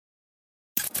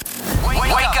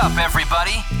up,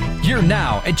 everybody. You're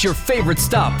now at your favorite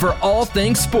stop for all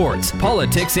things sports,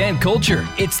 politics, and culture.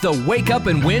 It's the Wake Up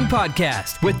and Win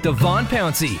podcast with Devon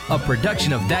Pouncey, a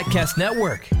production of ThatCast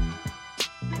Network.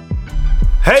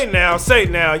 Hey now, say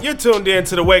now, you're tuned in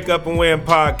to the Wake Up and Win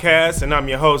podcast, and I'm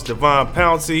your host, Devon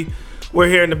Pouncey. We're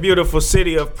here in the beautiful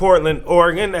city of Portland,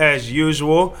 Oregon, as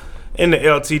usual, in the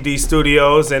LTD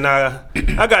studios, and I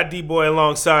got D-Boy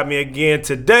alongside me again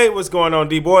today. What's going on,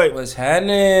 D-Boy? What's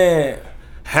happening?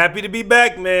 Happy to be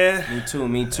back, man. Me too.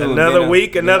 Another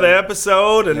week, another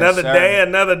episode, another day,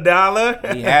 another dollar.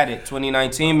 We had it.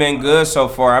 2019 been good so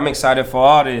far. I'm excited for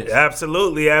all this.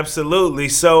 Absolutely.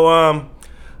 So,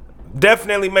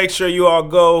 definitely make sure you all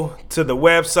go to the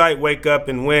website,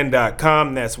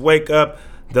 wakeupandwin.com. That's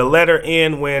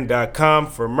wakeupthenwin.com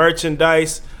for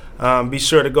merchandise. Be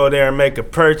sure to go there and make a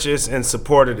purchase in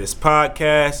support of this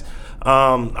podcast.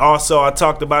 Also, I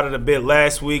talked about it a bit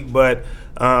last week, but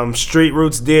Street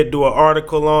Roots did do an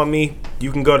article on me.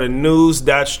 You can go to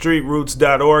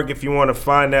news.streetroots.org if you want to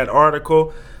find that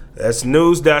article. That's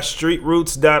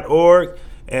news.streetroots.org.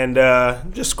 And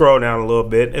just scroll down a little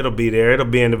bit. It'll be there. It'll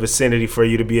be in the vicinity for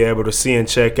you to be able to see and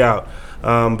check out.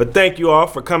 But thank you all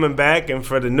for coming back. And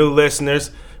for the new listeners,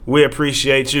 we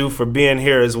appreciate you for being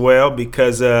here as well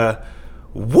because, do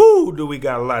we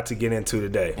got a lot to get into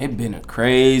today. It's been a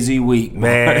crazy week,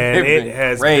 man. It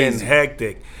has been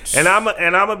hectic. And I'm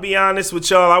gonna be honest with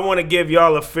y'all. I want to give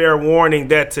y'all a fair warning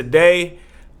that today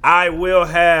I will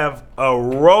have a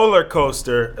roller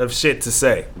coaster of shit to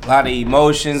say. A lot of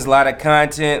emotions, a lot of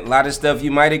content, a lot of stuff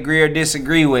you might agree or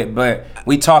disagree with, but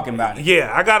we talking about it. Yeah,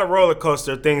 I got a roller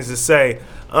coaster of things to say.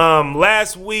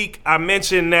 Last week I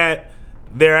mentioned that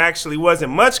there actually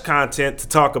wasn't much content to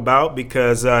talk about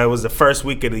because it was the first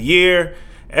week of the year.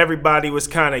 Everybody was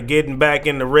kind of getting back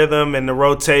in the rhythm and the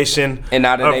rotation and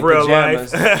out of real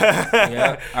pajamas. life.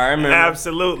 Yeah, I remember.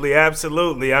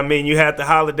 Absolutely. I mean, you had the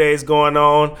holidays going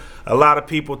on. A lot of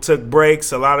people took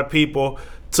breaks. A lot of people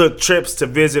took trips to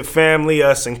visit family,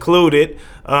 us included.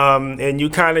 And you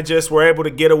kind of just were able to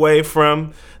get away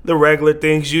from the regular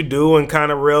things you do and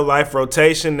kind of real life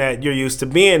rotation that you're used to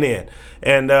being in.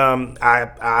 And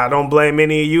I don't blame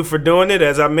any of you for doing it.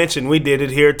 As I mentioned, we did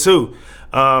it here too.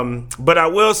 But I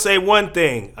will say one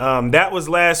thing. That was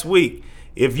last week.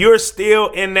 If you're still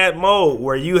in that mode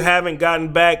where you haven't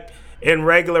gotten back in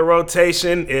regular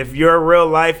rotation, if your real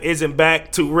life isn't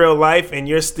back to real life and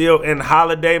you're still in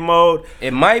holiday mode,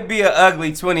 it might be an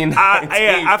ugly 2019.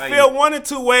 I feel one or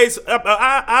two ways.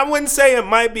 I wouldn't say it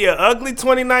might be an ugly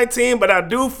 2019, but I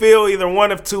do feel either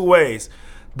one of two ways.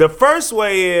 The first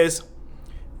way is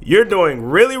you're doing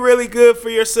really, really good for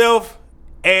yourself,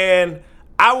 and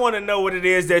I want to know what it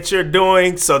is that you're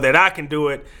doing so that I can do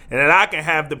it and that I can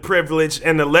have the privilege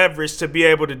and the leverage to be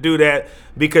able to do that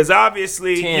because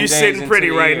obviously you're sitting pretty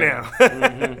right now.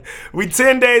 Mm-hmm. We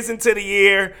 10 days into the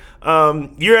year.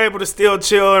 You're able to still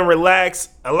chill and relax.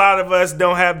 A lot of us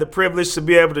don't have the privilege to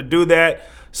be able to do that.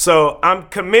 So I'm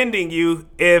commending you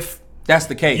if that's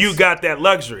the case. You got that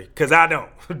luxury because I don't.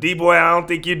 D-Boy, I don't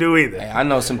think you do either. Hey, I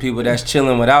know some people that's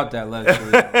chilling without that luxury.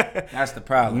 That's the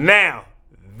problem. Now,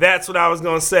 that's what I was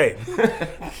going to say.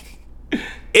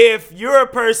 If you're a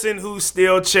person who's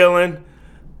still chilling,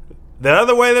 the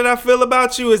other way that I feel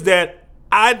about you is that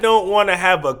I don't want to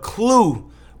have a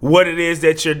clue what it is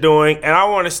that you're doing, and I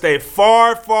want to stay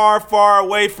far, far, far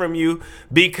away from you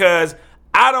because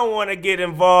I don't want to get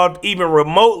involved even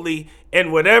remotely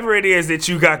in whatever it is that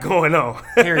you got going on.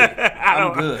 Period.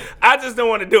 I'm good. I just don't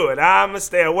want to do it. I'm going to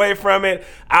stay away from it.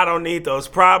 I don't need those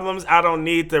problems. I don't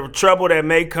need the trouble that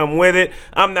may come with it.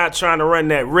 I'm not trying to run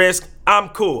that risk. I'm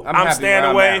cool. I'm staying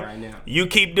away. Right now. You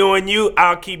keep doing you.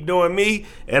 I'll keep doing me.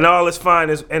 And all is fine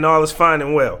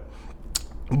and well.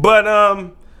 But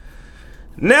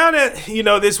now that,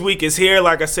 this week is here,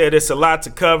 like I said, it's a lot to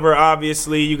cover.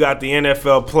 Obviously, you got the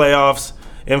NFL playoffs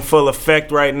in full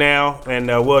effect right now, and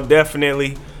we'll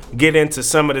definitely get into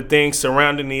some of the things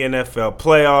surrounding the NFL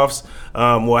playoffs.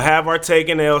 We'll have our Take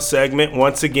an L segment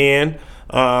once again.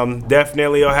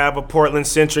 Definitely will have a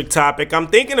Portland-centric topic. I'm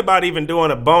thinking about even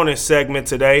doing a bonus segment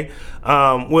today.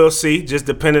 We'll see, just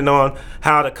depending on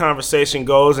how the conversation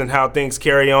goes and how things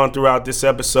carry on throughout this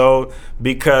episode,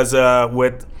 because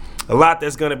with a lot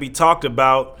that's going to be talked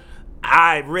about,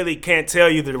 I really can't tell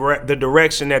you the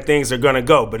direction that things are going to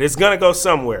go, but it's going to go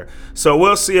somewhere. So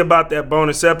we'll see about that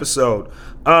bonus episode.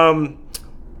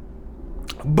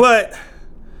 But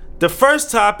the first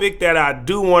topic that I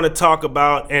do want to talk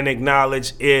about and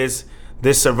acknowledge is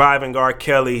this Surviving R.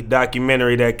 Kelly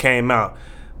documentary that came out.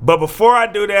 But before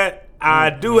I do that,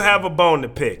 I do have a bone to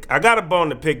pick. I got a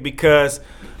bone to pick because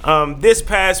this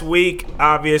past week,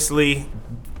 obviously,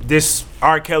 This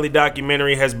R. Kelly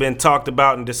documentary has been talked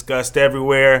about and discussed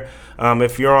everywhere.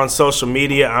 If you're on social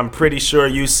media, I'm pretty sure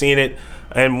you've seen it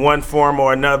in one form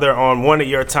or another on one of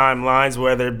your timelines,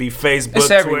 whether it be Facebook,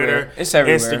 Twitter,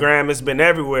 Instagram. It's been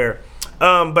everywhere.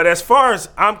 But as far as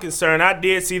I'm concerned, I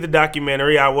did see the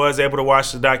documentary. I was able to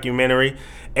watch the documentary.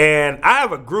 And I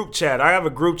have a group chat. I have a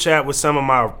group chat with some of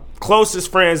my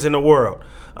closest friends in the world.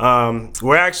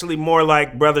 We're actually more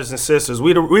like brothers and sisters.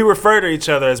 We refer to each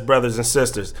other as brothers and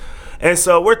sisters. And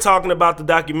so we're talking about the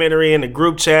documentary in the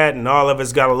group chat, and all of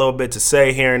us got a little bit to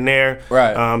say here and there.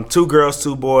 Right. 2 girls,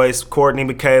 2 boys, Courtney,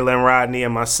 Michaela, and Rodney,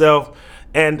 and myself.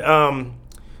 And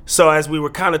so as we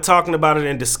were kind of talking about it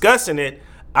and discussing it,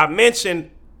 I mentioned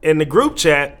in the group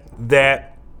chat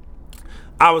that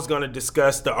I was going to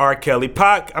discuss the R. Kelly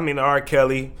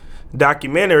documentary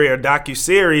or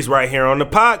docuseries right here on the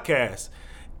podcast.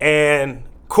 And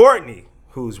Courtney,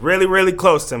 who's really, really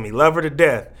close to me, love her to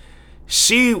death,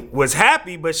 she was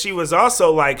happy, but she was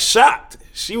also like shocked.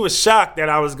 She was shocked that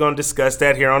I was going to discuss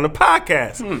that here on the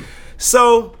podcast.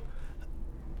 So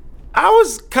I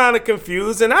was kind of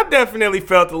confused, and I definitely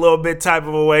felt a little bit type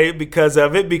of a way because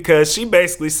of it, because she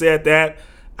basically said that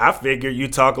I figured you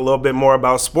talk a little bit more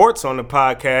about sports on the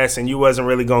podcast and you wasn't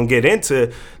really going to get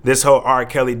into this whole R.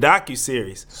 Kelly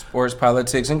docuseries. Sports,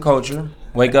 politics, and culture.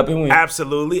 Wake up and win.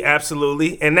 Absolutely,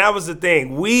 absolutely. And that was the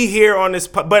thing. We here on this,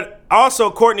 but also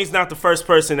Courtney's not the first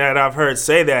person that I've heard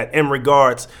say that in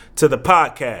regards to the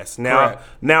podcast.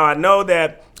 Now I know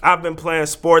that I've been playing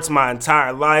sports my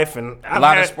entire life, and a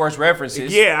lot of sports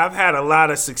references. Yeah, I've had a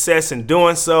lot of success in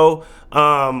doing so.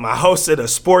 I hosted a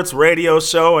sports radio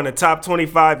show in the top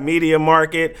 25 media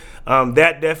market.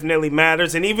 That definitely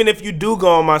matters. And even if you do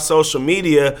go on my social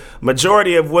media,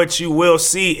 majority of what you will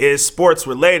see is sports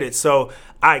related. So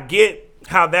I get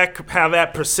how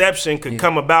that perception could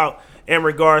come about in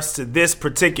regards to this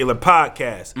particular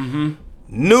podcast.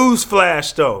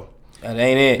 Newsflash, though. That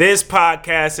ain't it. This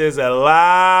podcast is a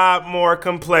lot more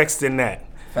complex than that.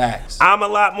 Facts. I'm a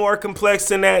lot more complex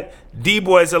than that.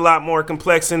 D-Boy's a lot more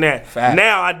complex than that. Facts.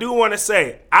 Now, I do want to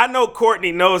say, I know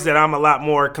Courtney knows that I'm a lot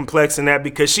more complex than that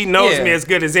because she knows me as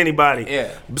good as anybody.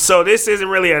 Yeah. So this isn't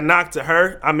really a knock to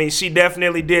her. I mean, she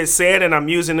definitely did say it, and I'm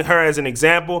using her as an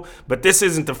example, but this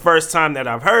isn't the first time that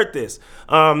I've heard this.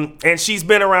 And she's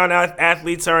been around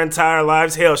athletes her entire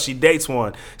lives. Hell, she dates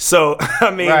one. So,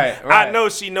 I mean, right. I know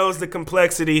she knows the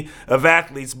complexity of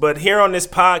athletes, but here on this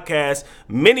podcast,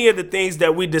 many of the things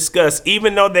that we discuss,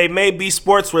 even though they may be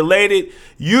sports related,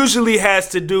 usually has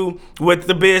to do with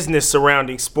the business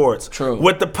surrounding sports. True.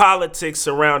 With the politics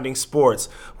surrounding sports,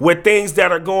 with things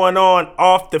that are going on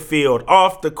off the field,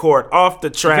 off the court, off the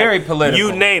track. Very political.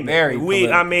 You name it. Very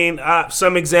political. I mean,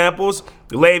 some examples.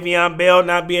 Le'Veon Bell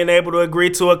not being able to agree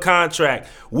to a contract.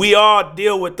 We all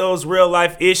deal with those real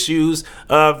life issues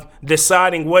of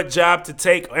deciding what job to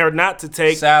take or not to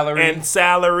take.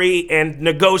 Salary and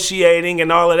negotiating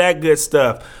and all of that good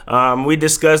stuff. We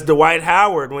discussed Dwight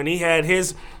Howard when he had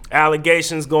his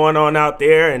allegations going on out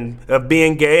there and of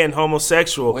being gay and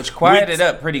homosexual. Which quieted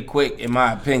up pretty quick, in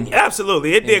my opinion.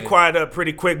 Absolutely. It did quiet up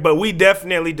pretty quick, but we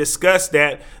definitely discussed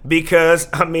that because,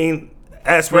 I mean,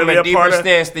 that's from really a deeper part of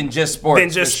stance than just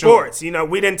sports. Sports. Sure. You know,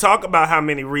 we didn't talk about how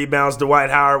many rebounds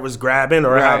Dwight Howard was grabbing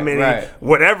or how many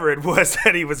whatever it was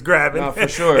that he was grabbing. No, for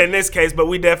sure. In this case, but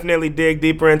we definitely dig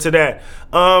deeper into that.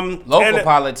 Local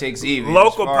politics, even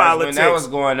local politics when that was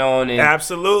going on. And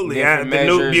absolutely, the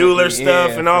Newt Bueller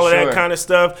stuff and all of that kind of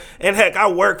stuff. And heck, I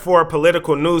work for a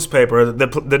political newspaper.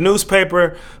 The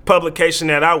newspaper publication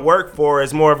that I work for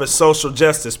is more of a social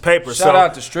justice paper. Shout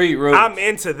out to Street Roots. I'm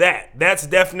into that. That's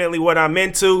definitely what I'm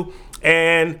into,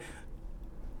 and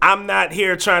I'm not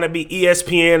here trying to be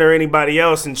ESPN or anybody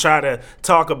else and try to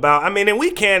talk about. I mean, and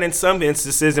we can in some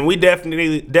instances, and we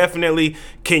definitely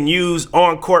can use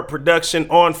on-court production,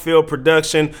 on-field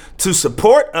production to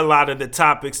support a lot of the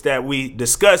topics that we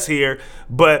discuss here,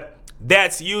 but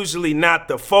that's usually not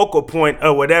the focal point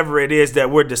of whatever it is that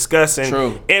we're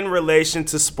discussing in relation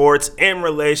to sports, in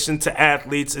relation to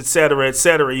athletes, et cetera, et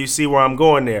cetera. You see where I'm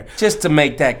going there. Just to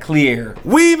make that clear.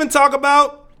 We even talk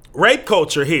about rape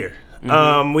culture here.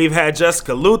 We've had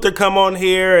Jessica Luther come on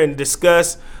here and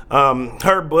discuss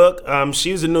her book.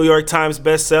 She was a New York Times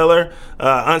bestseller,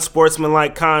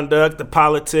 Unsportsmanlike Conduct, The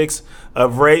Politics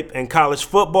of Rape in College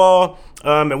Football.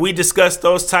 And we discussed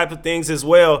those type of things as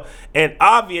well. And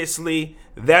obviously,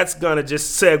 that's going to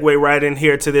just segue right in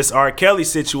here to this R. Kelly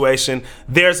situation.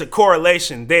 There's a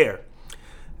correlation there.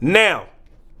 Now,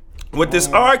 with this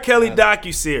R. Kelly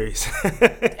docuseries.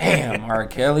 Damn, R.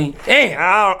 Kelly.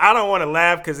 Damn. I don't want to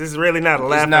laugh because it's really not a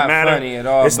laughing matter. It's not funny at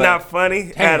all. It's not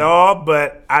funny at all,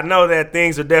 but I know that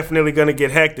things are definitely going to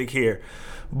get hectic here.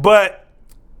 But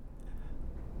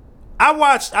I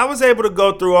was able to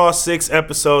go through all 6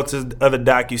 episodes of the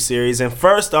docuseries, and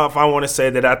first off, I want to say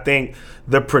that I think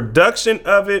the production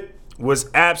of it was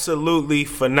absolutely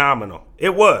phenomenal.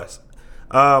 It was.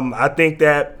 I think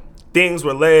that things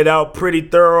were laid out pretty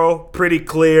thorough, pretty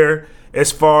clear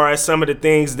as far as some of the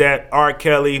things that R.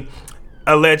 Kelly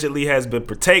allegedly has been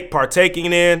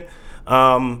partaking in.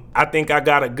 I think I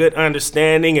got a good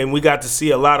understanding, and we got to see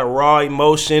a lot of raw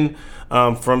emotion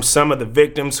from some of the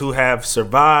victims who have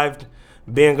survived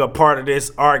being a part of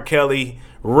this R. Kelly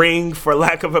ring, for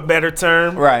lack of a better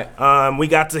term. Right. We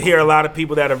got to hear a lot of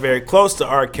people that are very close to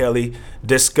R. Kelly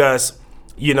discuss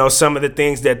some of the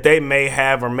things that they may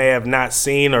have or may have not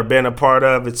seen or been a part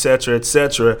of, et cetera, et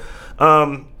cetera.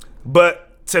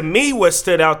 But to me, what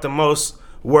stood out the most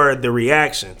were the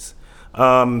reactions.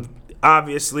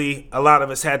 Obviously, a lot of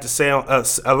us had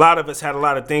a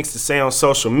lot of things to say on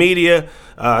social media,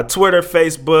 Twitter,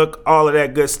 Facebook, all of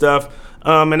that good stuff.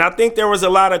 And I think there was a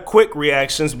lot of quick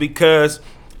reactions because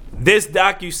this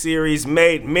docuseries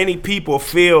made many people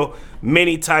feel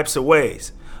many types of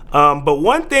ways. But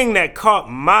one thing that caught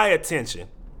my attention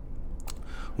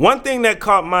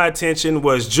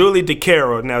was Julie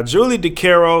DeCaro. Now, Julie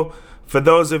DeCaro, for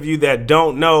those of you that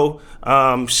don't know,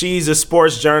 she's a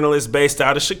sports journalist based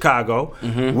out of Chicago,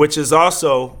 which is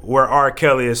also where R.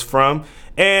 Kelly is from.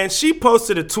 And she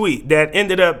posted a tweet that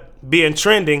ended up being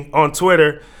trending on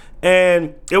Twitter.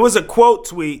 And it was a quote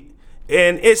tweet.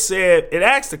 And it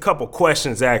asked a couple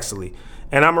questions, actually.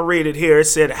 And I'm going to read it here. It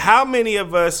said, how many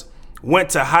of us went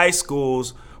to high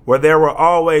schools where there were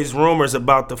always rumors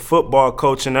about the football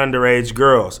coach and underage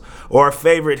girls, or a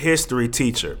favorite history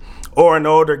teacher, or an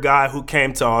older guy who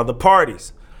came to all the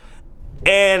parties?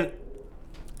 And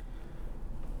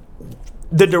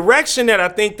the direction that I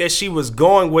think that she was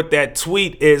going with that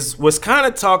tweet was kind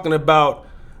of talking about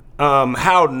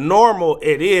how normal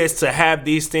it is to have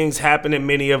these things happen in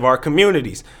many of our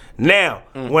communities. Now,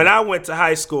 when I went to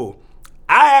high school,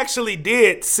 I actually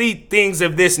did see things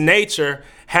of this nature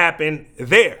happen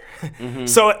there.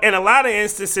 So in a lot of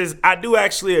instances, I do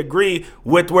actually agree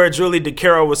with where Julie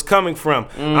DeCaro was coming from.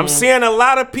 I'm seeing a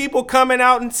lot of people coming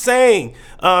out and saying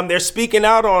they're speaking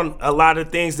out on a lot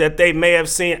of things that they may have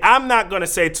seen. I'm not going to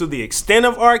say to the extent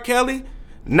of R. Kelly,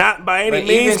 not by any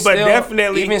means, but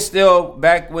definitely. Even still,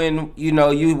 back when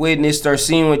you witnessed or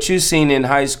seen what you seen in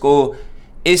high school,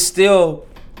 it's still.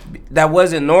 That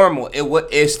wasn't normal.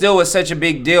 It still was such a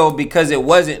big deal because it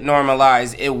wasn't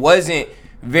normalized. It wasn't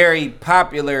very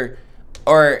popular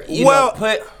or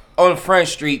put on Front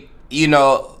Street.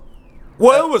 Well,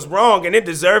 it was wrong and it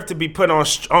deserved to be put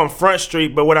on Front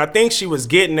Street. But what I think she was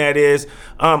getting at is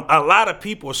a lot of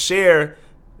people share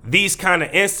these kind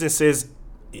of instances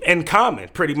in common,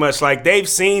 pretty much. Like they've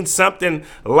seen something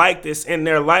like this in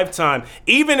their lifetime,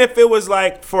 even if it was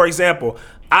like, for example,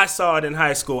 I saw it in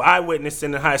high school. I witnessed it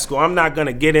in high school. I'm not going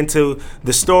to get into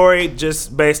the story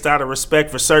just based out of respect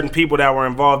for certain people that were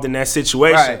involved in that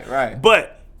situation. Right.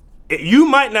 But you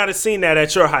might not have seen that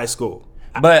at your high school.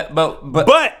 But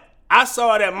I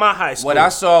saw it at my high school. What I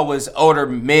saw was older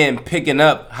men picking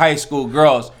up high school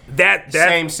girls. That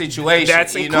same situation.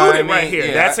 That's included right here.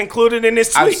 Yeah. That's included in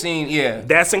this tweet. I've seen,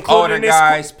 that's included older in this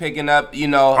guys picking up,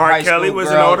 R. Kelly was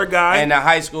an older guy, and the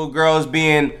high school girls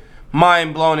being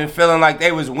mind blown and feeling like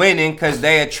they was winning because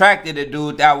they attracted a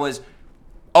dude that was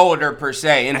older per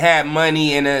se and had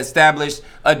money and established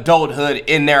adulthood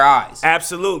in their eyes.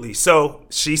 Absolutely. So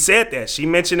she said that. She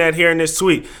mentioned that here in this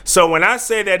tweet. So when I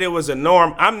say that it was a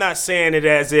norm, I'm not saying it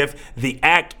as if the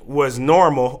act was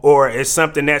normal or is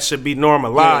something that should be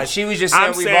normalized. Yeah, she was just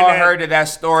saying we've all heard of that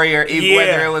story, or even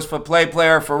whether it was for play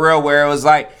or for real, where it was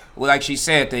like she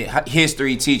said, the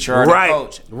history teacher or the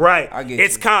coach. Right.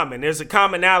 It's common. There's a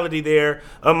commonality there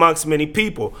amongst many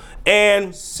people.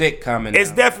 And sick commonality.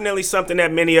 It's definitely something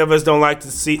that many of us don't like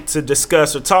to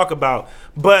discuss or talk about.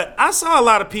 But I saw a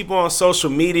lot of people on social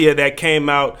media that came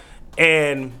out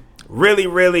and really,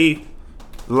 really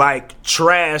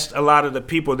trashed a lot of the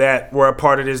people that were a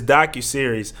part of this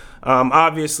docuseries.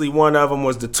 Obviously, one of them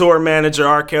was the tour manager,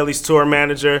 R. Kelly's tour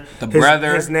manager.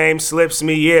 Brother. His name slips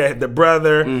me. Yeah, the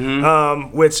brother.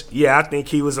 Which, I think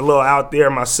he was a little out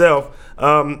there myself.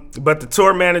 But the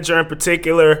tour manager in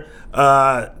particular,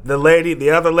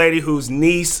 the other lady whose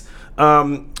niece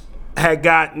had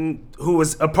gotten, who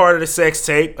was a part of the sex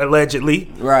tape, allegedly,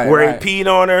 where he peed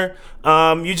on her.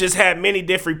 You just had many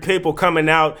different people coming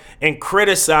out and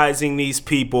criticizing these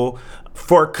people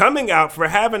for coming out, for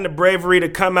having the bravery to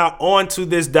come out onto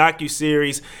this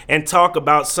docuseries and talk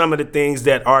about some of the things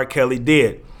that R. Kelly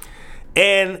did.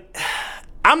 And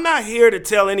I'm not here to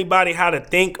tell anybody how to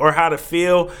think or how to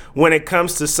feel when it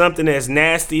comes to something as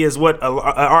nasty as what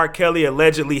R. Kelly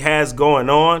allegedly has going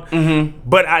on. Mm-hmm.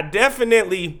 But I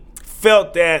definitely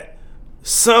felt that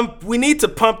we need to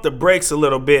pump the brakes a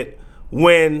little bit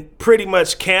when pretty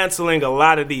much canceling a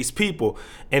lot of these people.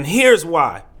 And here's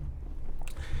why.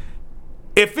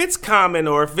 If it's common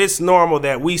or if it's normal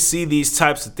that we see these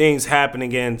types of things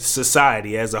happening in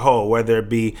society as a whole, whether it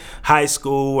be high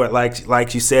school or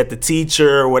like you said, the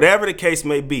teacher or whatever the case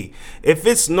may be, if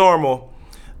it's normal,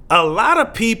 a lot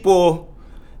of people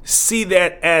see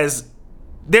that as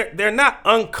they're not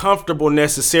uncomfortable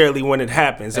necessarily when it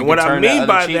happens. And what I mean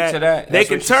by that, they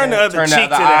can turn the other cheek to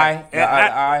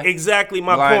that. Exactly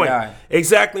my point.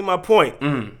 Exactly my point.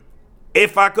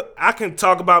 If I can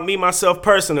talk about me, myself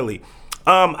personally.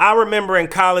 I remember in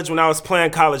college when I was playing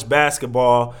college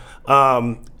basketball,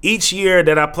 each year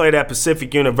that I played at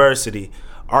Pacific University,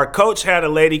 our coach had a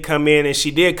lady come in and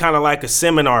she did kind of like a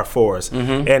seminar for us.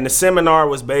 Mm-hmm. And the seminar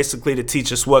was basically to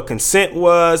teach us what consent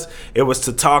was. It was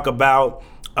to talk about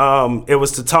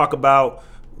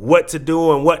what to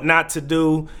do and what not to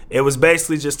do. It was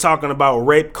basically just talking about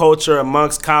rape culture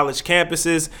amongst college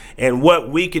campuses and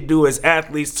what we could do as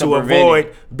athletes to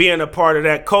avoid being a part of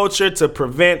that culture, to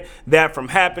prevent that from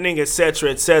happening, et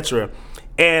cetera, et cetera.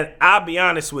 And I'll be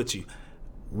honest with you,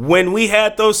 when we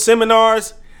had those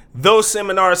seminars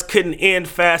couldn't end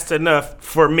fast enough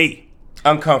for me.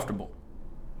 Uncomfortable.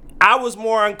 I was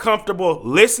more uncomfortable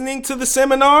listening to the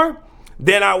seminar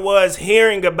than I was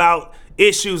hearing about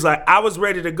issues. Like, I was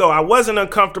ready to go. I wasn't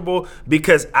uncomfortable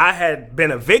because I had been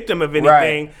a victim of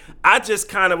anything. Right. I just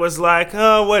kind of was like,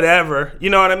 oh, whatever. You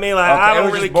know what I mean? Like, okay, I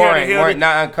don't really care to hear it.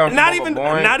 Not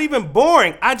uncomfortable, not even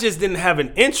boring. I just didn't have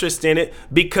an interest in it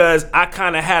because I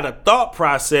kind of had a thought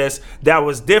process that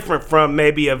was different from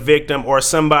maybe a victim or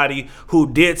somebody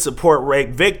who did support rape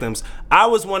victims. I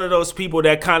was one of those people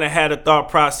that kind of had a thought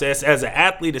process as an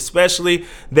athlete, especially,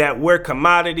 that we're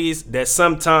commodities, that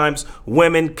sometimes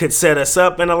women could set us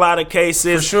up in a lot of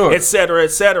cases, sure, et cetera,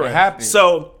 et cetera. It happens.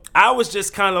 So I was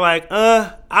just kind of like,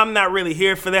 I'm not really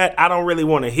here for that. I don't really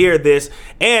want to hear this.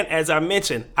 And as I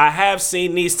mentioned, I have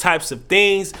seen these types of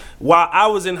things while I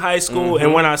was in high school. Mm-hmm.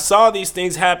 And when I saw these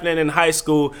things happening in high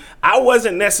school, I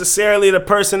wasn't necessarily the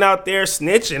person out there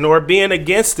snitching or being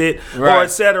against it, right, or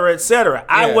et cetera, et cetera. Yeah.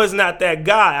 I was not that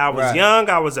guy. I was young,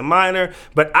 I was a minor,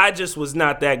 but I just was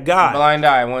not that guy. Blind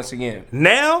eye once again.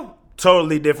 Now,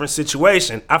 totally different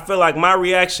situation. I feel like my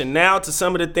reaction now to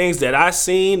some of the things that I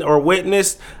seen or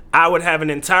witnessed, I would have an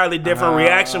entirely different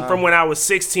reaction from when I was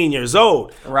 16 years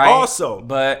old. Right. Also,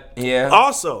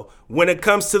 when it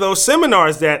comes to those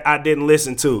seminars that I didn't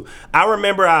listen to, I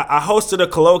remember I hosted a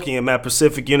colloquium at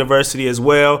Pacific University as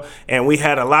well, and we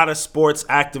had a lot of sports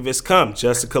activists come,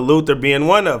 Jessica Luther being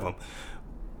one of them.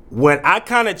 When I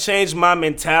kind of changed my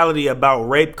mentality about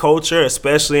rape culture,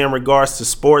 especially in regards to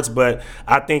sports, but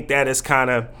I think that is kind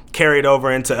of carried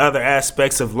over into other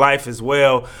aspects of life as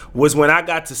well, was when I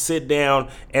got to sit down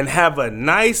and have a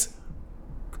nice,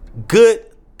 good,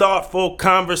 thoughtful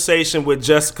conversation with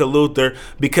Jessica Luther,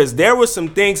 because there were some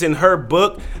things in her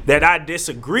book that I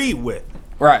disagreed with.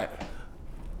 Right.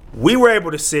 We were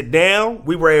able to sit down.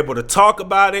 We were able to talk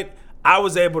about it. I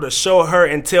was able to show her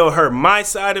and tell her my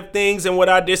side of things and what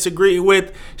I disagree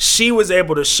with. She was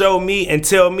able to show me and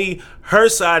tell me her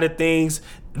side of things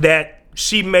that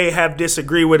she may have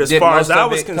disagreed with as far as I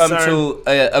was concerned. Did most of it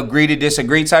come to agree to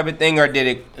disagree type of thing, or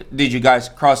did you guys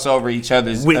cross over each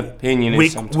other's opinion?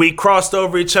 We crossed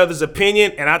over each other's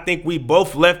opinion, and I think we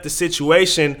both left the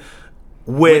situation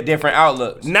with different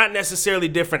outlooks. Not necessarily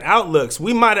different outlooks.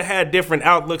 We might have had different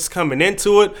outlooks coming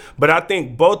into it, but I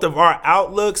think both of our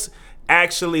outlooks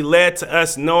actually led to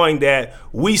us knowing that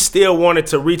we still wanted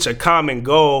to reach a common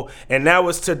goal, and that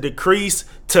was to decrease,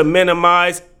 to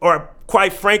minimize, or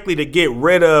quite frankly, to get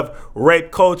rid of rape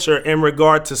culture in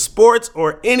regard to sports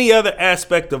or any other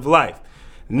aspect of life.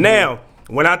 Now,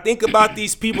 when I think about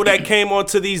these people that came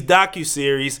onto these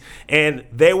docuseries and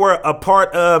they were a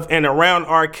part of and around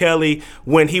R. Kelly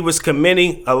when he was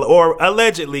committing or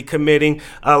allegedly committing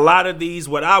a lot of these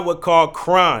what I would call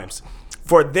crimes,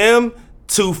 for them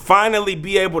to finally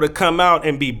be able to come out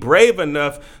and be brave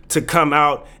enough to come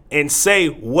out and say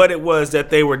what it was that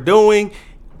they were doing,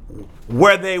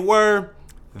 where they were,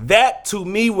 That to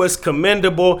me was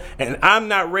commendable, and I'm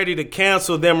not ready to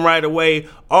cancel them right away,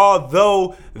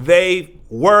 although they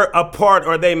were a part,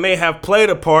 or they may have played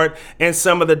a part in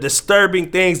some of the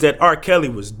disturbing things that R. Kelly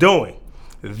was doing.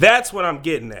 That's what I'm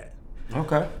getting at.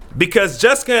 Okay. Because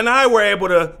Jessica and I were able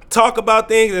to talk about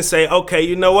things and say, okay,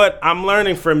 you know what? I'm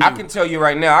learning from you. I can tell you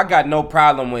right now, I got no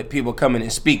problem with people coming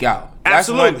and speak out.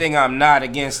 Absolutely. That's one thing I'm not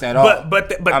against at all. But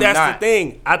that's the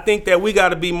thing. I think that we got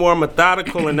to be more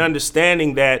methodical in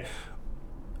understanding that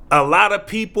a lot of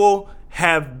people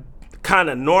have kind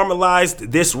of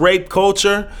normalized this rape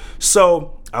culture.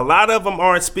 So a lot of them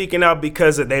aren't speaking out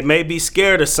because they may be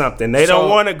scared of something. They don't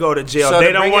want to go to jail.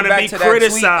 They don't want to be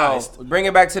criticized. Bring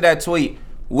it back to that tweet.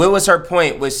 What was her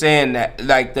point with saying that,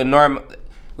 like, the norm,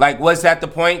 like, was that the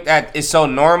point that it's so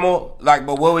normal? Like,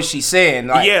 but what was she saying?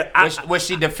 Like, yeah, was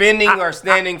she defending or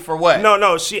standing for what? No,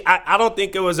 I don't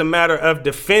think it was a matter of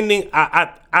defending.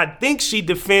 I think she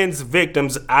defends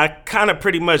victims. I kind of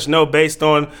pretty much know, based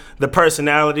on the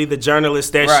personality, the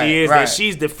journalist that she is, that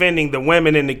she's defending the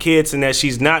women and the kids, and that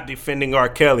she's not defending R.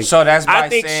 Kelly. So that's by I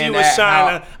think saying she was that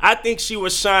shining. I think she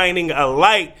was shining a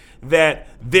light that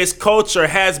this culture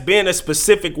has been a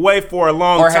specific way for a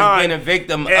long time. Or has been a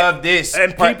victim of this.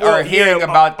 And people are hearing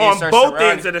about this on both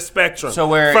ends of the spectrum. So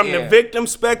from the victim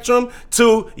spectrum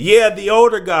to, the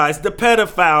older guys, the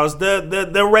pedophiles,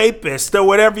 the rapists, the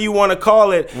whatever you want to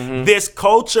call it. Mm-hmm. This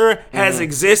culture has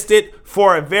existed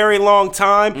for a very long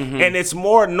time, and it's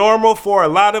more normal for a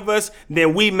lot of us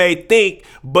than we may think,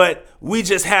 but we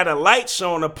just had a light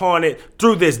shown upon it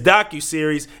through this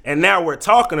docuseries, and now we're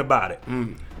talking about it.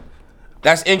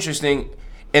 That's interesting,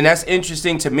 and that's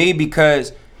interesting to me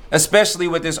because, especially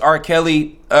with this R.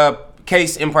 Kelly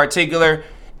case in particular,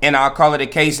 and I'll call it a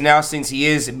case now since he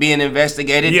is being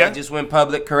investigated. That just went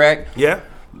public, correct? Yeah.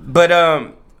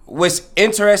 But what's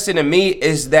interesting to me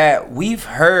is that we've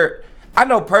heard, I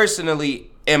know personally,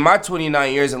 in my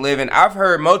 29 years of living, I've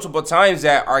heard multiple times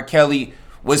that R. Kelly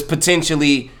was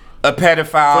potentially a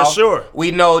pedophile. For sure.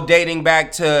 We know, dating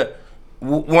back to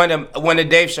one of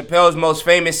Dave Chappelle's most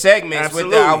famous segments,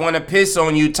 with the "I want to piss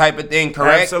on you" type of thing,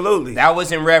 correct? Absolutely. That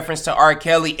was in reference to R.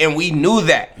 Kelly, and we knew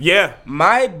that. Yeah.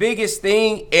 My biggest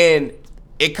thing, and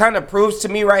it kind of proves to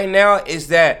me right now, is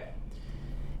that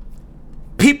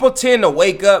people tend to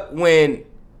wake up when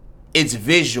it's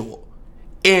visual.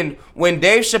 And when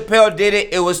Dave Chappelle did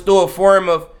it, it was through a form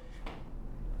of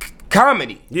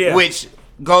comedy. Yeah. Which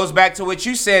goes back to what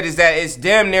you said, is that it's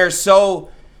damn near so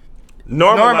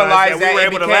normalized that we were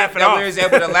able to laugh it off. We was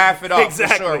able to laugh it off.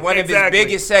 Exactly, for sure. One of his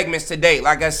biggest segments to date.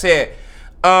 Like I said,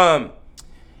 the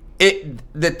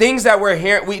things that we're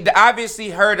hearing, we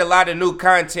obviously heard a lot of new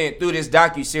content through this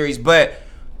docuseries, but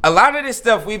a lot of this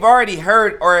stuff we've already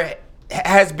heard or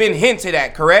has been hinted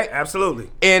at, correct? Absolutely.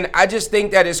 And I just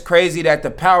think that it's crazy that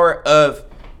the power of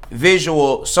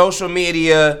visual, social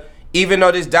media, even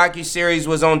though this docuseries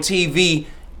was on TV,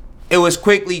 it was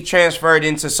quickly transferred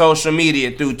into social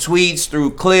media through tweets,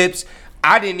 through clips.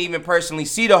 I didn't even personally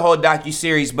see the whole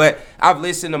docuseries, but I've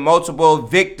listened to multiple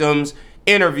victims'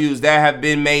 interviews that have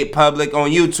been made public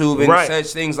on YouTube and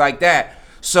such things like that.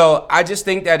 So I just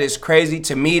think that it's crazy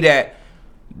to me that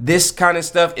this kind of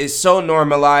stuff is so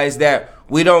normalized that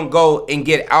we don't go and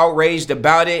get outraged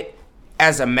about it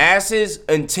as a masses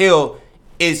until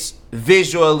it's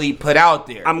visually put out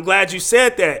there. I'm glad you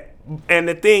said that. And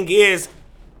the thing is,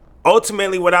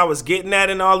 ultimately what I was getting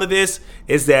at in all of this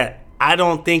is that I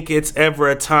don't think it's ever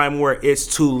a time where it's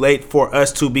too late for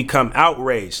us to become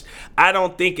outraged. I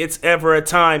don't think it's ever a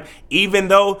time, even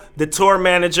though the tour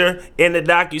manager in the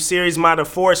docuseries might have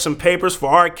forged some papers for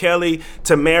R. Kelly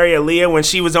to marry Aaliyah when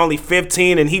she was only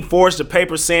 15, and he forged a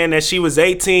paper saying that she was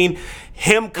 18.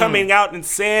 Him coming out and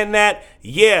saying that,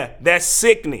 that's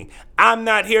sickening. I'm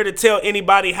not here to tell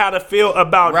anybody how to feel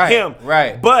about him.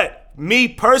 Right. But me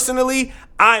personally,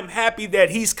 I'm happy that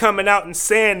he's coming out and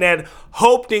saying that,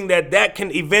 hoping that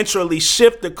can eventually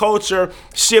shift the culture,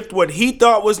 shift what he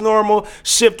thought was normal,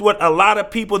 shift what a lot of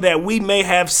people that we may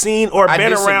have seen or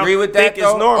been around think is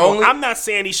normal. I'm not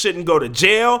saying he shouldn't go to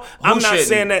jail. I'm not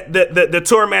saying that the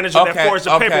tour manager that forged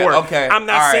the paperwork. I'm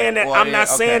not saying that. I'm not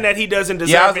saying that he doesn't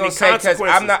deserve any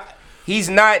consequences. He's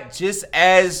not just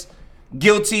as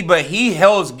guilty, but he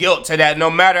holds guilt to that no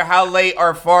matter how late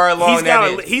or far along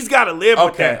he's got to live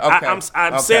with that.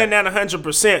 I'm saying that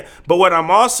 100%. But what I'm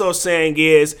also saying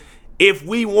is, if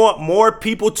we want more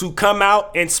people to come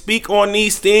out and speak on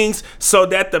these things so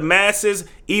that the masses,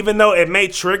 even though it may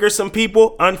trigger some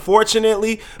people,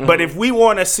 unfortunately, but if we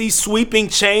want to see sweeping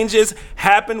changes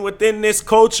happen within this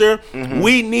culture,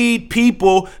 we need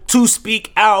people to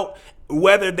speak out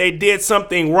whether they did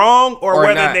something wrong or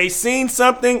whether not. they seen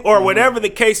something or whatever the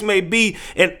case may be,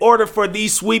 in order for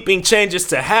these sweeping changes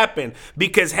to happen.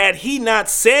 Because had he not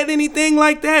said anything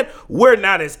like that, we're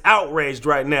not as outraged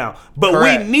right now. But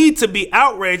Correct. we need to be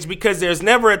outraged, because there's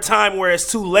never a time where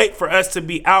it's too late for us to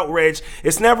be outraged.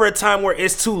 It's never a time where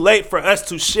it's too late for us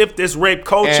to shift this rape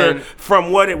culture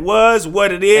from what it was,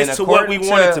 what it is, to what we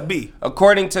want it to be.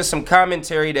 According to some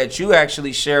commentary that you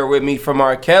actually shared with me from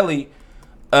R. Kelly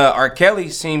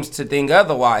seems to think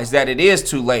otherwise, that it is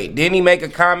too late. Didn't he make a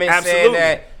comment saying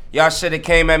that y'all should have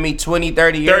came at me 20,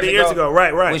 30 years ago? 30 years ago,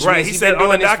 right. Which means he said been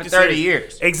doing on the this for 30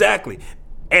 years. Exactly.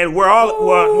 And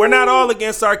we're not all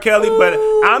against R. Kelly, but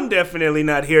I'm definitely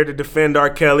not here to defend R.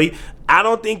 Kelly. I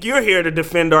don't think you're here to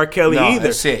defend R. Kelly either.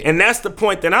 That's it. And that's the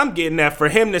point that I'm getting at. For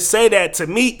him to say that to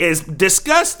me is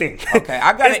disgusting. Okay,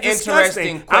 I got an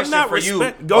interesting question for you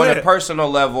on a personal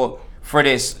level for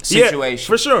this situation. Yeah,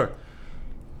 for sure.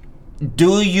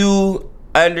 Do you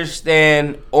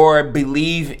understand or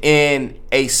believe in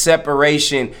a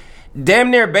separation? Damn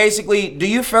near basically, do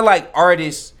you feel like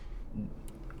artists,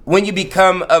 when you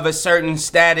become of a certain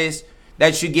status,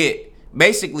 that you get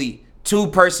basically two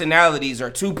personalities or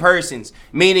two persons?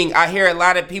 Meaning, I hear a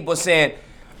lot of people saying,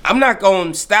 I'm not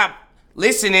going to stop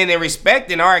listening and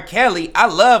respecting R. Kelly. I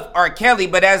love R. Kelly,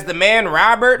 but as the man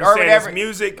Robert or whatever,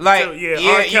 music, like, R. you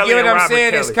Kelly get what I'm Robert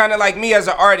saying? Kelly. It's kind of like me as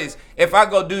an artist. If I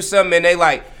go do something and they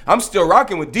like, I'm still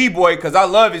rocking with D-Boy because I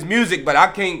love his music, but I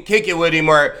can't kick it with him,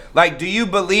 or like, do you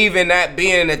believe in that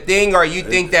being a thing, or you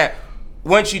think that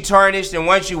once you tarnished and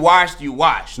once you washed, you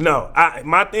washed? No,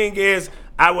 my thing is,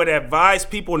 I would advise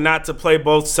people not to play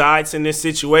both sides in this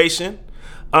situation.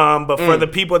 But for the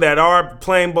people that are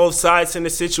playing both sides in the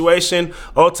situation,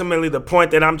 ultimately the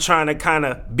point that I'm trying to kind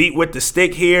of beat with the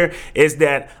stick here is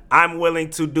that I'm willing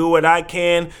to do what I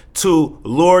can to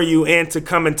lure you into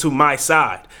coming to my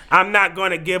side. I'm not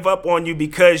going to give up on you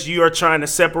because you are trying to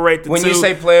separate the two. When you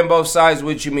say playing both sides,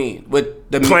 what you mean? With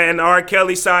the playing the R.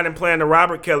 Kelly side and playing the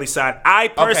Robert Kelly side. I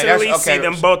personally see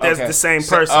them both as the same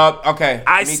person.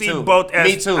 I see both as,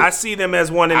 me too. I see them as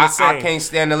one and the same. I can't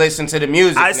stand to listen to the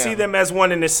music. I see them as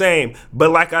one and the same.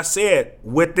 But like I said,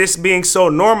 with this being so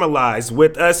normalized,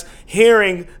 with us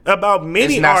hearing about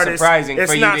many artists,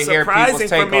 it's not surprising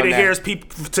for me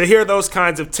to hear those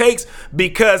kinds of takes,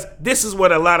 because this is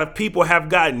what a lot of people have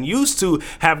gotten used to,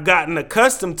 have gotten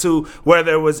accustomed to,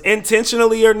 whether it was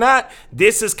intentionally or not.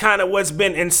 This is kind of what's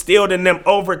been instilled in them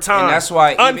over time. And that's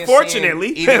why, unfortunately,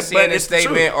 even seeing a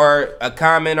statement or a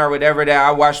comment or whatever that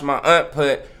I watched my aunt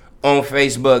put on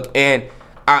Facebook, and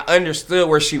I understood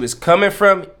where she was coming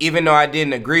from, even though I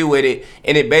didn't agree with it,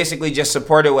 and it basically just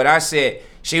supported what I said.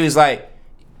 She was like,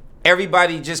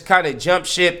 everybody just kind of jump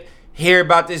ship, hear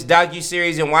about this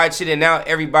docuseries and watch it, and now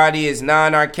everybody is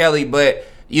non-R. Kelly. But,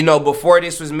 you know, before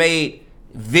this was made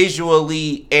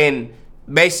visually and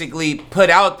basically put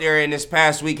out there in this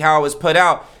past week, how it was put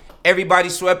out, everybody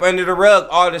swept under the rug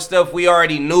all the stuff we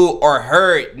already knew or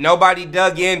heard. Nobody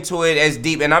dug into it as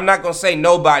deep. And I'm not going to say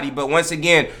nobody, but once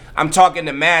again, I'm talking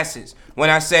to masses. When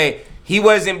I say he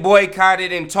wasn't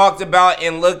boycotted and talked about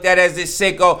and looked at as this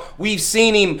sicko, we've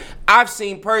seen him. I've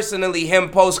seen personally him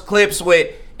post clips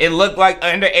with, it looked like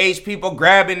underage people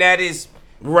grabbing at his,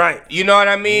 right, you know what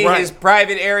I mean? Right. His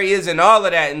private areas and all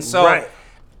of that. And so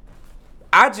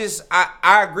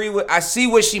I agree with, I see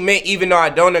what she meant, even though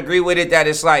I don't agree with it, that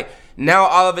it's like, now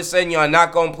all of a sudden y'all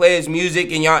not gonna play his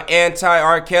music and y'all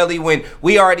anti-R. Kelly, when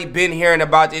we already been hearing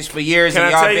about this for years. Can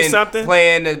and I y'all tell you something?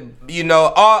 Playing the, you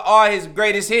know, all his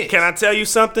greatest hits. Can I tell you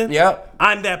something? Yep.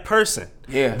 I'm that person.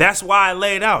 Yeah. That's why I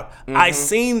laid out. I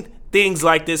seen things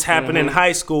like this happen in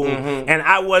high school, and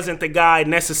I wasn't the guy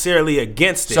necessarily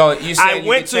against it. So you said I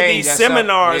went to these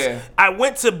seminars. I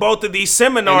went to both of these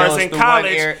seminars in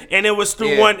college, and it was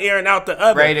through one ear and out the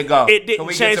other. Ready to go. It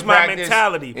didn't change my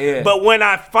mentality. But when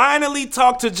I finally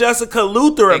talked to Jessica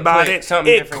Luther about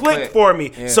it clicked for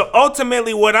me. So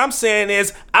ultimately what I'm saying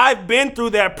is, I've been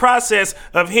through that process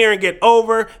of hearing it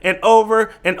over and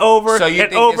over and over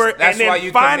and over, and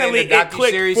then finally it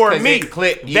clicked for me.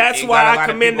 That's why I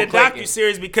commend the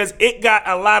docuseries, because it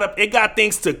got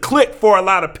things to click for a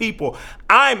lot of people.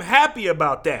 I'm happy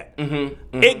about that.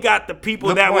 It got the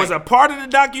people that was a part of the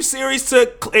docuseries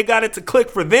it got it to click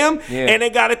for them, and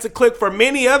it got it to click for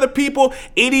many other people.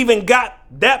 It even got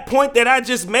that point that I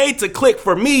just made to click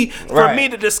for me, me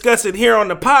to discuss it here on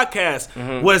the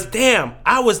podcast. Was damn,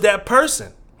 I was that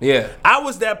person. Yeah. I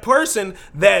was that person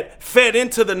that fed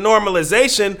into the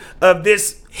normalization of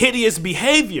this hideous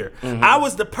behavior. I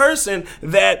was the person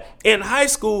that in high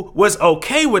school was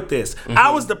okay with this.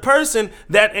 I was the person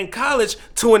that in college,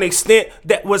 to an extent,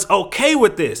 that was okay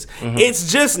with this.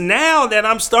 It's just now that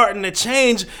I'm starting to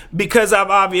change because I've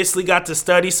obviously got to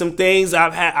study some things.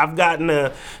 I've gotten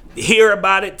to hear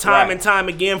about it time and time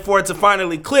again for it to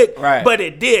finally click. But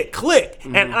it did click,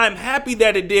 and I'm happy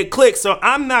that it did click. So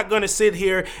I'm not going to sit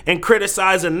here and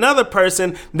criticize another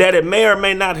person that it may or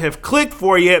may not have clicked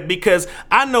for yet, because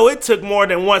I know it took more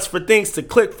than once for things to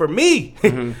click for me.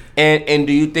 And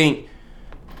do you think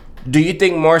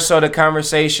more so the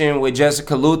conversation with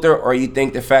Jessica Luther, or you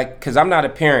think the fact, because I'm not a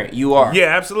parent, you are?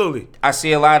 Yeah, absolutely. I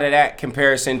see a lot of that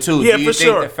comparison too. Yeah, do you for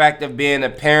think sure. the fact of being a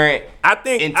parent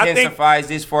intensifies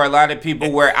this for a lot of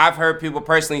people, where I've heard people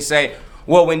personally say,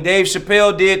 well, when Dave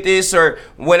Chappelle did this, or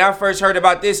when I first heard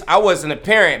about this, I wasn't a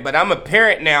parent, but I'm a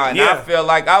parent now, and I feel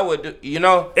like I would,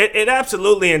 It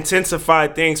absolutely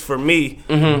intensified things for me,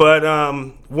 but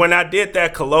when I did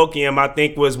that colloquium, I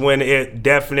think was when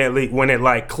it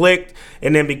like clicked,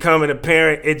 and then becoming a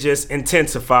parent, it just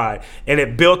intensified, and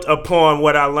it built upon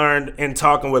what I learned in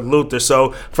talking with Luther.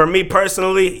 So for me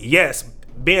personally, yes,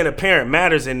 being a parent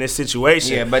matters in this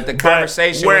situation. Yeah, but the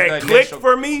conversation where it clicked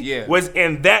for me was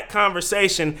in that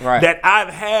conversation that I've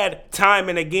had time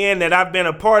and again, that I've been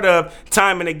a part of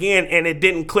time and again, and it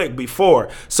didn't click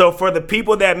before. So for the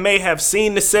people that may have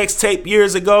seen the sex tape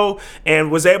years ago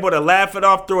and was able to laugh it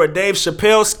off through a Dave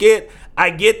Chappelle skit, I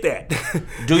get that.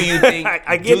 Do you think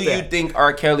you think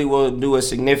R. Kelly will do a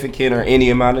significant or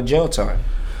any amount of jail time?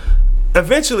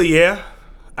 Eventually, yeah.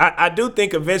 I do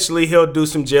think eventually he'll do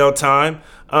some jail time,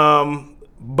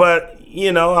 but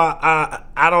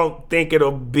I don't think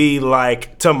it'll be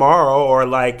like tomorrow or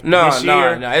like this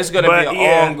year. No. It's gonna be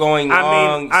an ongoing,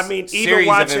 series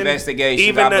of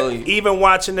investigations. I believe. Even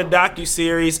watching the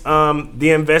docuseries,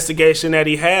 the investigation that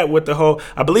he had with the whole,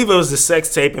 I believe it was the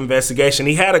sex tape investigation.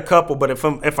 He had a couple, but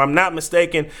if I'm not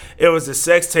mistaken, it was the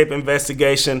sex tape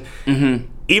investigation.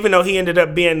 Even though he ended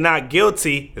up being not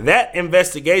guilty, that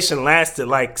investigation lasted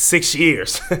like 6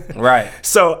 years.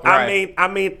 So I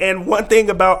mean, and one thing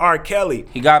about R. Kelly,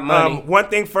 he got money. One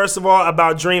thing, first of all,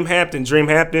 about Dream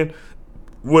Hampton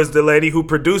was the lady who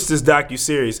produced this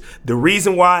docuseries. The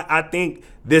reason why I think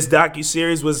this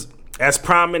docuseries was as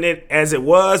prominent as it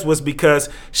was because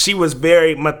she was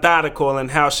very methodical in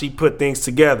how she put things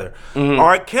together.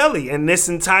 R. Kelly, in this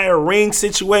entire ring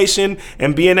situation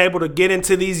and being able to get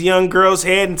into these young girls'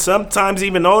 head and sometimes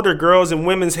even older girls and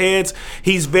women's heads,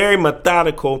 he's very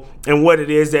methodical in what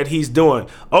it is that he's doing.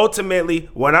 Ultimately,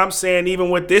 what I'm saying, even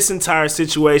with this entire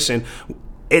situation,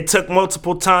 it took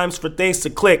multiple times for things to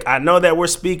click. I know that we're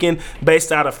speaking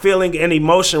based out of feeling and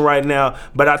emotion right now,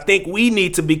 but I think we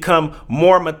need to become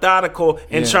more methodical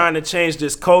in trying to change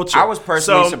this culture. I was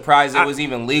personally surprised it was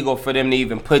even legal for them to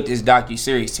even put this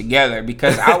docuseries together,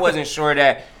 because I wasn't sure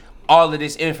that all of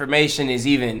this information is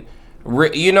even,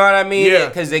 you know what I mean?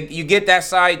 Because you get that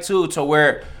side too, to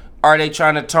where are they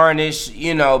trying to tarnish,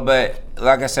 but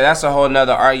like I said, that's a whole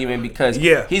nother argument, because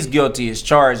he's guilty as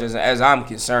charged as I'm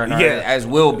concerned, as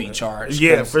will be charged.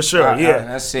 Yeah, for sure.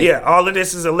 That's it. Yeah, all of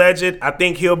this is alleged. I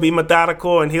think he'll be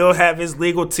methodical and he'll have his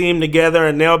legal team together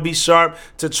and they'll be sharp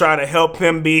to try to help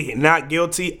him be not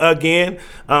guilty again.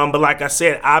 But like I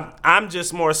said, I'm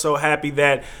just more so happy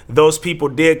that those people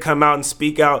did come out and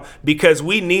speak out, because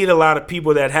we need a lot of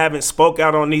people that haven't spoke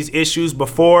out on these issues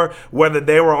before, whether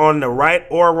they were on the right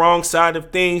or wrong side of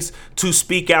things, to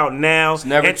speak out now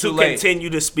and to continue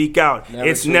to speak out.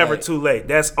 It's never too late.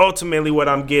 That's ultimately what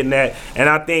I'm getting at, and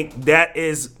I think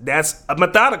that's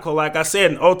methodical, like I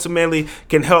said, and ultimately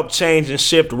can help change and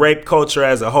shift rape culture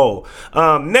as a whole.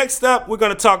 Next up, we're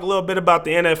going to talk a little bit about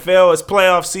the NFL. It's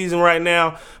playoff season right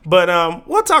now, but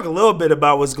we'll talk a little bit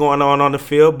about what's going on the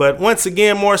field. But once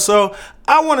again, more so,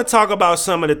 I want to talk about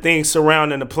some of the things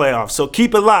surrounding the playoffs. So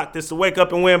keep it locked. It's the Wake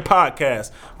Up and Win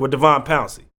podcast with Devon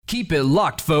Pouncey. Keep it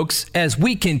locked, folks, as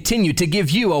we continue to give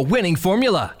you a winning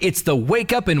formula. It's the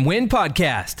Wake Up and Win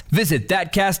podcast. Visit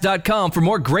thatcast.com for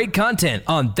more great content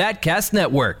on Thatcast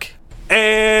Network.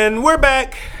 And we're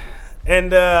back.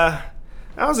 And that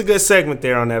was a good segment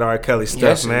there on that R. Kelly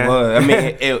stuff, man. It was. I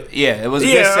mean, it was a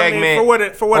good segment. I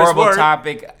mean, for what horrible it's worth.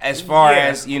 Topic as far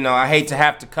as, I hate to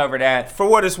have to cover that. For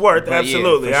what it's worth, but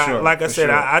absolutely. Yeah, sure, like I said,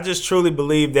 I just truly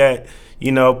believe that,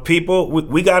 people,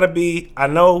 we got to be,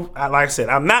 like I said,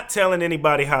 I'm not telling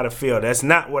anybody how to feel. That's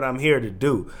not what I'm here to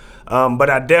do.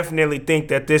 But I definitely think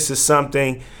that this is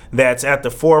something that's at the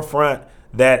forefront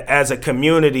that as a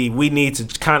community we need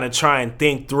to kind of try and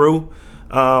think through,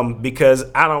 because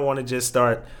I don't want to just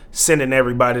start sending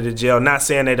everybody to jail. Not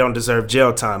saying they don't deserve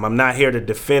jail time. I'm not here to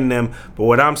defend them, but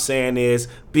what I'm saying is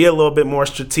be a little bit more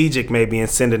strategic maybe in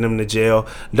sending them to jail.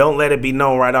 Don't let it be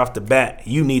known right off the bat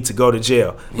you need to go to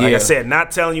jail. Like I said,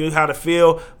 not telling you how to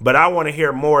feel, but I want to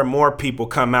hear more and more people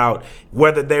come out,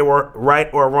 whether they were right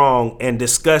or wrong, and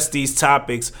discuss these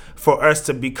topics for us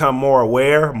to become more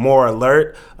aware, more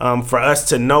alert, for us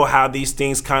to know how these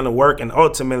things kind of work, and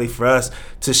ultimately for us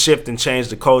to shift and change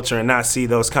the culture and not see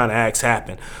those kind of acts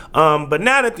happen. But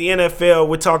now that the NFL,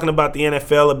 we're talking about the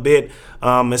NFL a bit,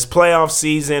 it's playoff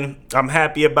season. I'm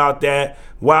happy about that.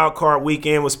 Wild card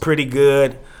weekend was pretty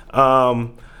good.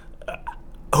 Who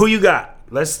you got?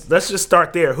 Let's just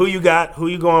start there. Who you got? Who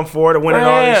you going for to win it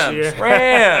all this year?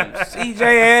 Rams.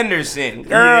 C.J. Anderson.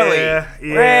 Gurley.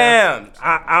 Yeah. Rams.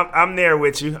 I'm there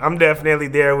with you. I'm definitely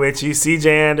there with you. C.J.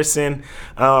 Anderson,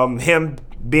 him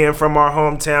being from our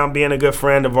hometown, being a good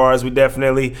friend of ours, we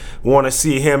definitely want to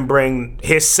see him bring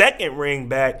his second ring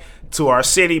back to our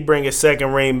city, bring his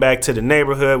second ring back to the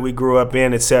neighborhood we grew up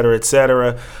in, et cetera, et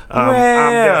cetera. I'm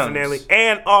definitely,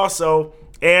 and also,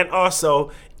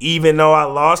 even though I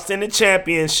lost in the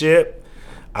championship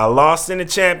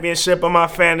on my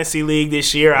fantasy league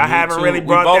this year, I haven't really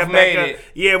brought that back up.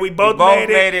 Yeah, we both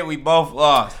made it. We both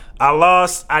lost. I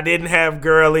lost. I didn't have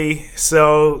Gurley.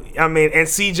 So, and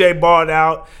CJ balled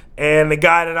out. And the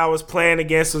guy that I was playing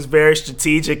against was very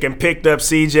strategic and picked up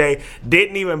CJ.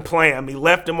 Didn't even play him. He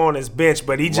left him on his bench,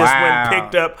 but he just went and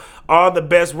picked up all the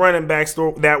best running backs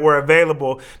that were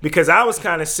available, because I was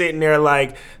kind of sitting there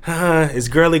like, is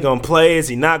Gurley going to play? Is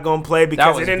he not going to play? Because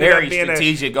that was it ended very up being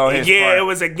strategic on his part. Yeah, it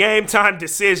was a game time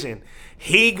decision.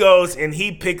 He goes and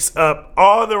he picks up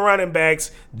all the running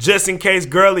backs just in case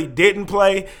Gurley didn't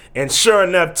play. And sure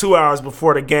enough, 2 hours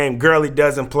before the game, Gurley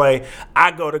doesn't play.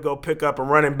 I go pick up a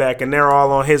running back, and they're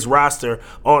all on his roster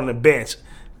on the bench.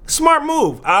 Smart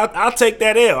move. I'll take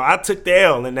that L. I took the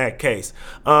L in that case.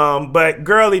 But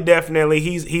Gurley definitely,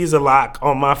 he's a lock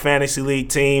on my fantasy league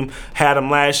team. Had him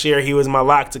last year. He was my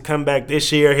lock to come back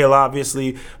this year. He'll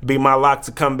obviously be my lock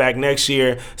to come back next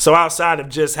year. So outside of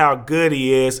just how good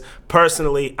he is,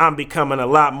 personally, I'm becoming a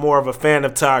lot more of a fan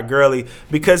of Todd Gurley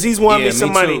because he's won me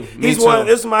some money. This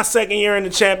is my second year in the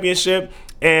championship,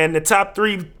 and the top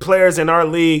 3 players in our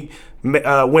league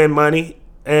win money.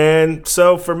 And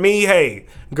so for me, hey,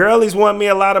 Gurley's won me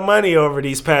a lot of money over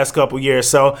these past couple years.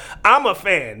 So I'm a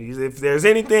fan. If there's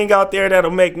anything out there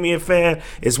that'll make me a fan,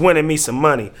 it's winning me some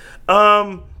money.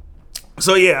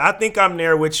 So, yeah, I think I'm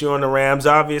there with you on the Rams.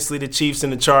 Obviously, the Chiefs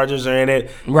and the Chargers are in it.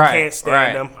 Can't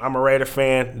stand them. I'm a Raider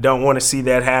fan. Don't want to see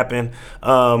that happen.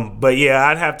 But, yeah,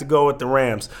 I'd have to go with the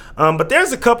Rams. But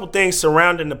there's a couple things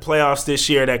surrounding the playoffs this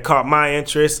year that caught my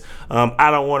interest.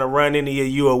 I don't want to run any of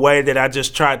you away that I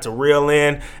just tried to reel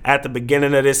in at the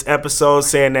beginning of this episode,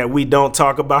 saying that we don't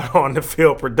talk about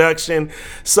on-the-field production.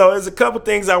 So there's a couple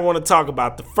things I want to talk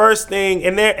about. The first thing,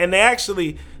 and they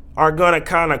actually are going to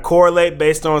kind of correlate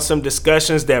based on some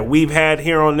discussions that we've had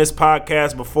here on this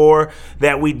podcast before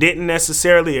that we didn't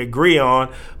necessarily agree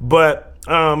on. But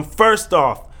first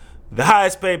off, the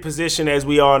highest paid position, as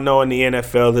we all know in the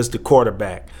NFL, is the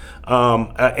quarterback.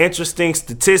 An interesting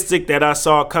statistic that I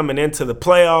saw coming into the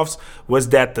playoffs was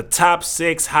that the top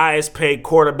 6 highest paid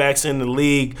quarterbacks in the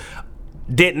league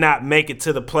did not make it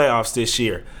to the playoffs this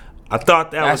year. I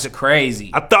thought that's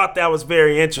crazy. I thought that was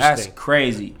very interesting. That's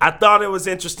crazy. I thought it was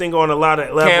interesting on a lot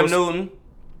of levels. Cam Newton.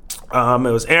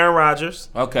 It was Aaron Rodgers.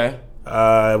 Okay.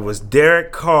 It was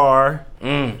Derek Carr.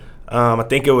 I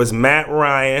think it was Matt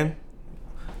Ryan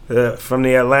from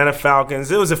the Atlanta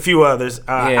Falcons. It was a few others.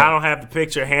 I don't have the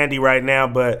picture handy right now,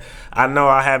 but I know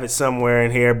I have it somewhere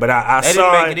in here. But I they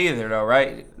saw didn't make it either, though,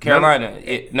 right? Carolina,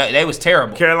 they was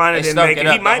terrible. Carolina didn't make it.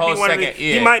 He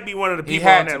might be one of the people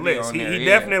on that list. He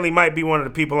definitely might be one of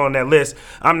the people on that list.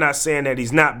 I'm not saying that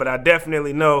he's not, but I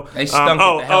definitely know. They stunk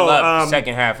the hell up the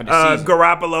second half of the season.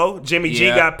 Garoppolo, Jimmy G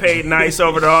got paid nice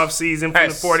over the offseason from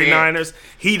the 49ers.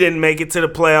 He didn't make it to the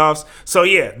playoffs. So,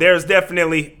 yeah, there's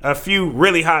definitely a few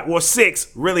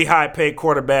 6 really high-paid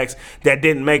quarterbacks that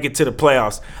didn't make it to the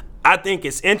playoffs. I think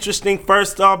it's interesting,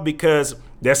 first off, because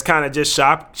that's kind of just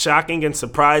shocking and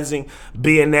surprising,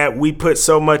 being that we put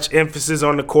so much emphasis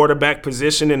on the quarterback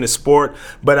position in the sport.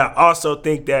 But I also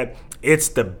think that it's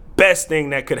the best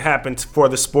thing that could happen for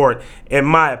the sport, in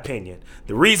my opinion.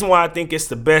 The reason why I think it's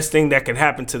the best thing that could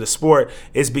happen to the sport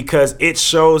is because it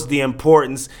shows the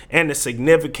importance and the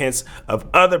significance of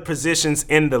other positions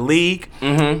in the league.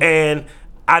 And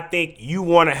I think you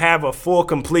want to have a full,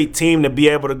 complete team to be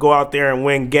able to go out there and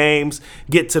win games,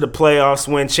 get to the playoffs,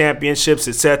 win championships,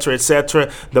 et cetera, et cetera.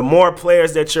 The more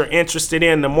players that you're interested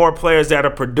in, the more players that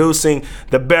are producing,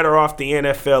 the better off the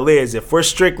NFL is. If we're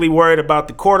strictly worried about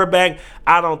the quarterback,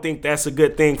 I don't think that's a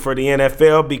good thing for the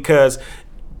NFL, because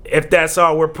if that's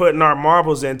all we're putting our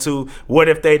marbles into, what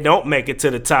if they don't make it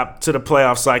to the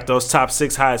playoffs like those top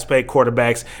 6 highest paid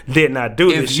quarterbacks did not do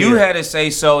this year? If you had to say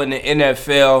so in the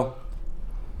NFL,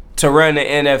 to run the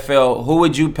NFL, who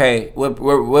would you pay?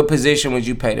 What position would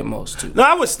you pay the most to? No,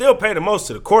 I would still pay the most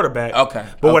to the quarterback. Okay.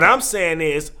 But what I'm saying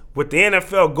is, with the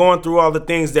NFL going through all the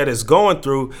things that it's going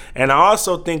through, and I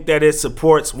also think that it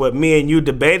supports what me and you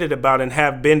debated about and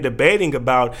have been debating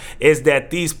about, is that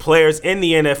these players in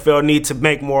the NFL need to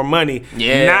make more money.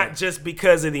 Yeah. Not just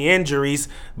because of the injuries,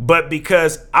 but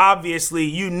because obviously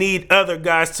you need other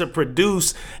guys to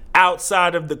produce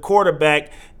outside of the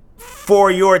quarterback for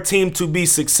your team to be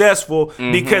successful,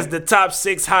 because the top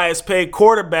 6 highest paid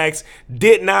quarterbacks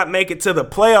did not make it to the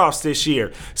playoffs this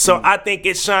year. So I think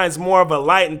it shines more of a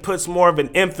light and puts more of an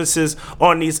emphasis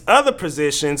on these other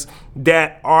positions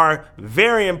that are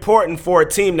very important for a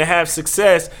team to have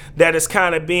success, that is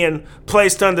kind of being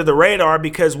placed under the radar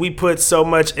because we put so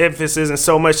much emphasis and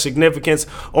so much significance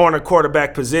on a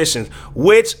quarterback position,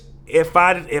 which if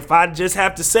I just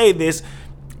have to say this,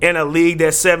 in a league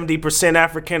that's 70%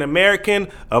 African American,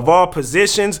 of all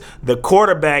positions, the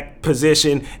quarterback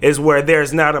position is where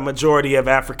there's not a majority of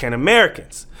African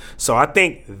Americans. So I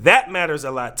think that matters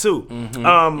a lot too.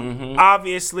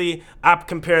 Obviously, I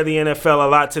compare the NFL a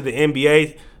lot to the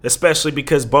NBA, especially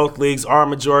because both leagues are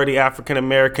majority African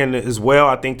American as well.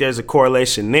 I think there's a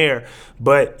correlation there.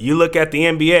 But you look at the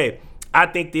NBA, I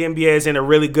think the NBA is in a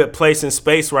really good place and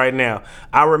space right now.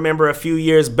 I remember a few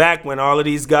years back when all of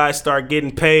these guys start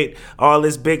getting paid all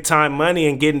this big time money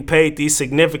and getting paid these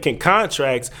significant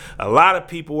contracts. A lot of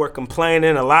people were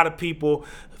complaining. A lot of people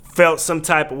felt some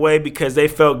type of way because they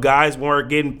felt guys were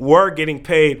getting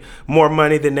paid more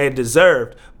money than they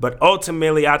deserved. But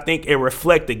ultimately, I think it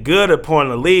reflected good upon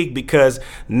the league, because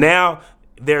now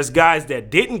there's guys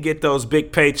that didn't get those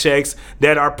big paychecks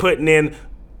that are putting in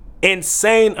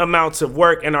insane amounts of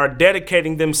work and are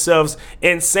dedicating themselves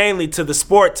insanely to the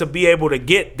sport to be able to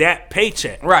get that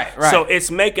paycheck. Right. So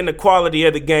it's making the quality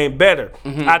of the game better.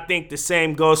 I think the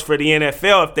same goes for the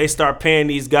NFL. If they start paying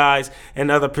these guys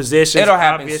in other positions, It'll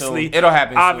happen soon.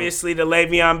 Obviously, the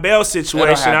Le'Veon Bell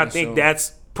situation, I think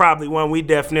that's probably one we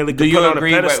definitely could put on a pedestal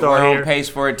here. Do you agree we're on pace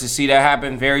for it to see that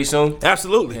happen very soon?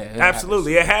 Absolutely.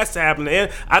 Absolutely. It has to happen.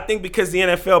 And I think because the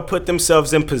NFL put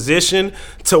themselves in position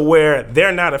to where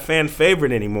they're not a fan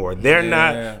favorite anymore. They're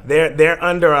not. They're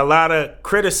under a lot of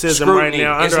criticism right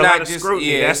now. Under a lot of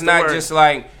scrutiny. It's not just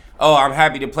like, oh, I'm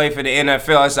happy to play for the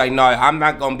NFL. It's like, no, I'm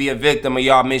not going to be a victim of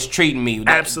y'all mistreating me.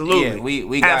 Absolutely. Yeah,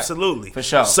 we got, absolutely. For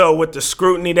sure. So with the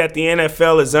scrutiny that the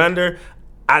NFL is under,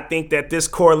 I think that this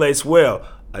correlates well.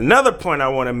 Another point I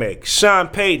want to make: Sean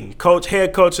Payton,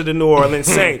 head coach of the New Orleans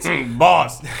Saints,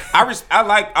 boss.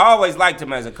 I always liked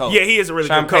him as a coach. Yeah, he is a really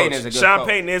good coach. Sean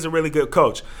Payton is a really good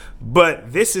coach.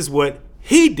 But this is what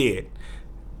he did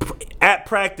at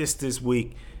practice this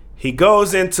week. He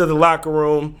goes into the locker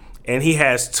room and he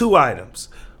has 2 items.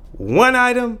 One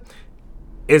item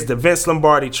is the Vince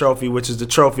Lombardi trophy, which is the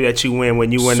trophy that you win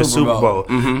when you win the Super Bowl.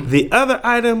 The other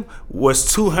item was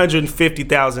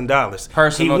 $250,000.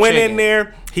 Personal He went chicken. in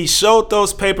there, he showed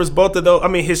those papers, both of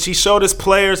those. He showed his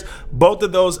players both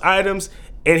of those items,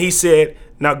 and he said,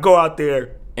 "Now go out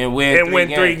there and win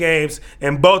 3 games,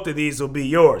 and both of these will be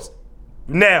yours."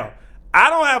 Now, I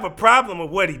don't have a problem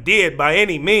with what he did by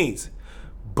any means,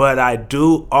 but I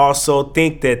do also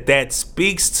think that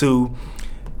speaks to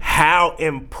how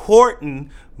important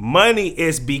money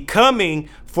is becoming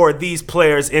for these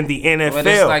players in the NFL. But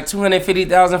it's like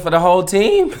 $250,000 for the whole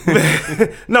team.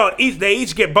 No, they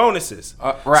each get bonuses.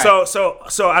 Right.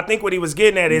 So I think what he was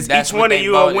getting at is That's each one of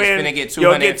you will win. If you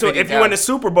win the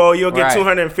Super Bowl, you'll get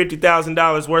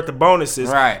 $250,000 worth of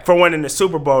bonuses for winning the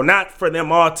Super Bowl. Not for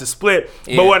them all to split.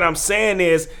 Yeah. But what I'm saying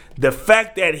is the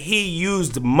fact that he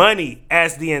used money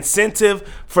as the incentive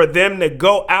for them to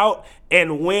go out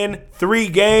and win 3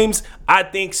 games, I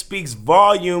think speaks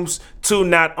volumes to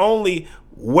not only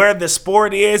where the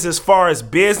sport is as far as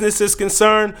business is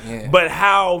concerned, but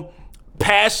how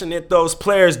passionate those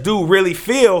players do really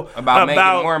feel about making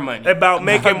more money. About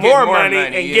making more money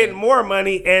and getting more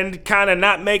money and kind of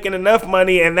not making enough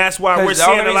money. And that's why we're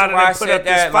seeing a lot of them put up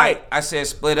this fight. Like, I said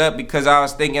split up because I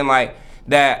was thinking like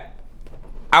that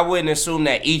I wouldn't assume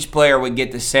that each player would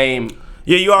get the same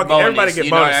Yeah, everybody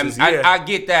get bonuses. I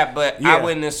get that, but I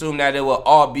wouldn't assume that it will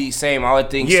all be same. I would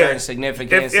think certain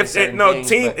significance.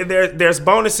 There's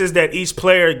bonuses that each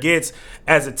player gets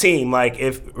as a team. Like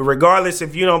regardless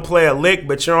if you don't play a lick,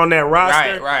 but you're on that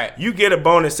roster, you get a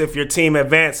bonus if your team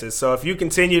advances. So if you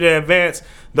continue to advance,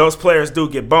 those players do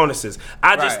get bonuses.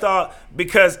 I just thought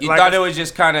because you thought it was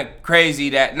just kind of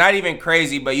crazy that not even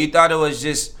crazy, but you thought it was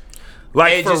just.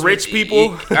 Like for rich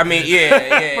people?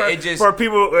 It just for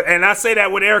people, and I say that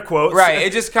with air quotes. Right.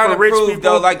 It just kind of proved,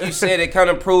 though, like you said, it kind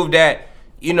of proved that,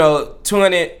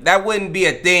 200, that wouldn't be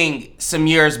a thing some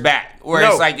years back, where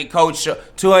it's like the coach,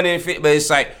 250, but it's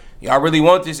like, y'all really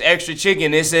want this extra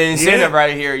chicken, this incentive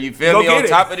right here, you feel me? On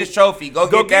top of this trophy, go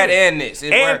get that and this.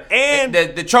 And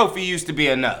the trophy used to be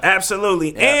enough.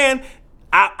 Absolutely. Yeah. And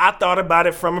I thought about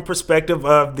it from a perspective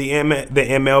of the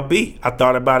MLB. I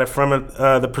thought about it from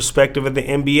the perspective of the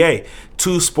NBA.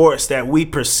 Two sports that we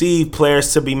perceive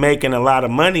players to be making a lot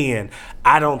of money in.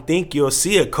 I don't think you'll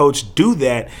see a coach do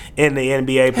that in the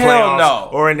NBA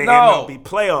playoffs or in the MLB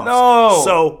playoffs. No.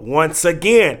 So once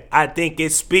again, I think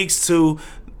it speaks to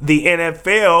the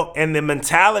NFL and the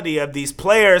mentality of these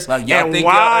players, like y'all and think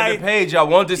why y'all underpaid. Y'all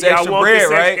want this extra bread,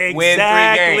 right? Win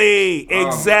 3 games.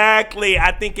 Exactly.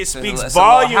 I think it speaks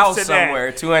volumes house to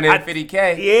somewhere, that.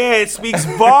 $250K. Yeah, it speaks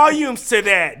volumes to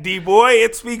that, D-boy.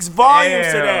 It speaks volumes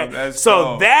to that.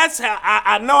 That's how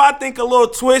I know. I think a little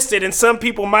twisted, and some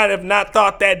people might have not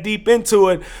thought that deep into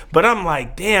it. But I'm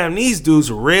like, damn, these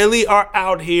dudes really are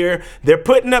out here. They're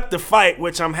putting up the fight,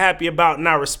 which I'm happy about and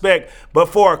I respect. But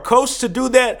for a coach to do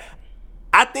that,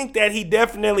 I think that he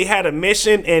definitely had a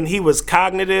mission and he was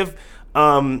cognitive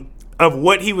of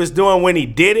what he was doing when he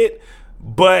did it.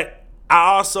 But I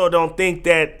also don't think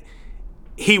that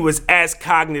he was as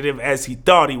cognitive as he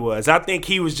thought he was. I think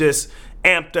he was just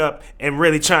amped up and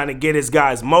really trying to get his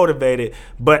guys motivated.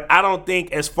 But I don't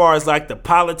think as far as like the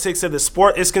politics of the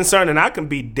sport is concerned, and I can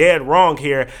be dead wrong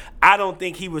here, I don't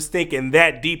think he was thinking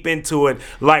that deep into it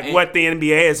like what the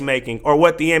NBA is making or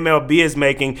what the MLB is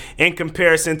making in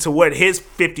comparison to what his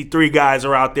 53 guys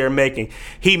are out there making.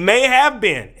 He may have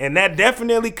been, and that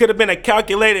definitely could have been a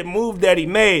calculated move that he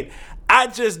made. I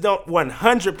just don't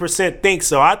 100% think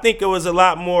so. I think it was a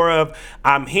lot more of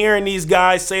I'm hearing these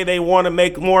guys say they want to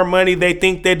make more money, they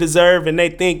think they deserve, and they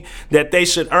think that they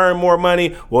should earn more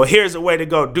money. Well, here's a way to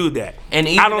go do that. And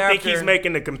I don't think he's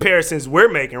making the comparisons we're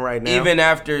making right now. Even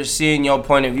after seeing your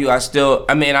point of view,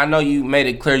 I know you made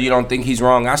it clear you don't think he's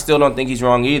wrong. I still don't think he's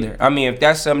wrong either. I mean, if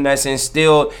that's something that's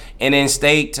instilled and in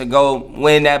state to go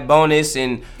win that bonus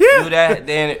and do that,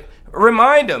 then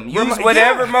remind them. Use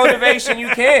whatever motivation you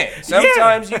can.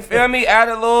 Sometimes, you feel me, add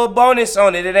a little bonus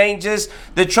on it. It ain't just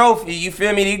the trophy, you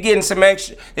feel me? You're getting some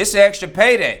extra. It's an extra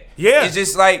payday. Yeah. It's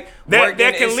just like that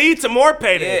can lead to more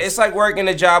paydays. Yeah, it's like working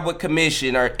a job with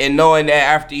commission and knowing that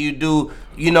after you do,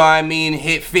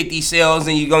 hit 50 sales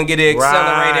and you're going to get an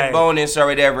accelerated bonus or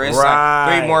whatever. It's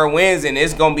like 3 more wins and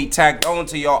it's going to be tacked on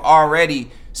to your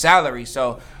already salary.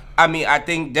 So, I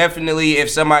think definitely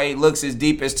if somebody looks as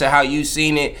deep as to how you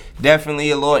seen it, definitely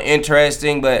a little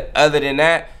interesting. But other than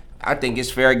that, I think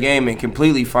it's fair game and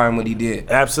completely fine what he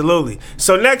did. Absolutely.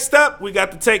 So next up, we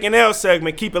got the Take an L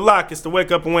segment. Keep it locked. It's the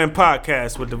Wake Up and Win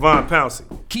podcast with Devon Pouncey.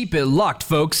 Keep it locked,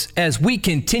 folks, as we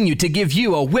continue to give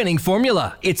you a winning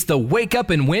formula. It's the Wake Up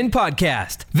and Win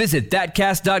podcast. Visit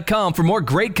thatcast.com for more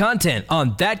great content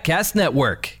on Thatcast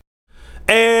Network.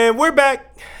 And we're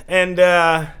back. And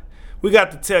we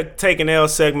got the Take an L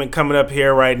segment coming up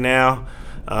here right now.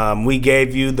 We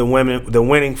gave you the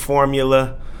winning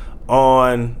formula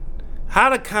on how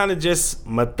to kind of just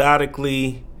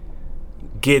methodically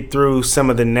get through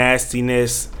some of the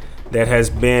nastiness that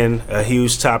has been a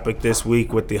huge topic this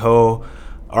week with the whole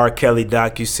R. Kelly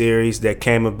docuseries that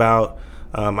came about.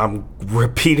 I'm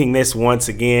repeating this once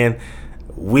again.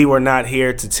 We were not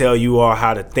here to tell you all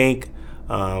how to think.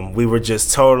 We were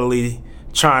just totally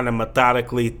trying to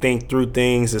methodically think through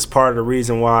things. As part of the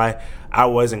reason why I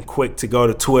wasn't quick to go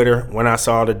to Twitter when I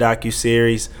saw the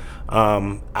docuseries.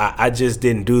 I just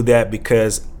didn't do that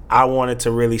because I wanted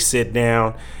to really sit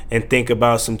down and think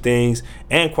about some things.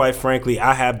 And quite frankly,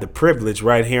 I have the privilege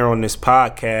right here on this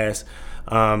podcast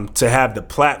to have the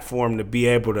platform to be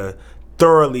able to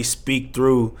thoroughly speak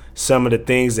through some of the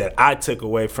things that I took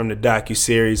away from the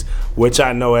docuseries, which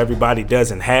I know everybody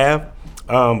doesn't have.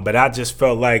 But I just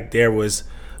felt like there was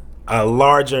a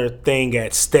larger thing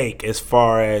at stake as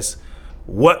far as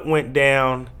what went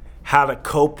down, how to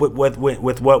cope with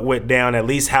what went down, at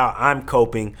least how I'm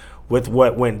coping with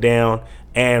what went down,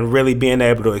 and really being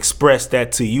able to express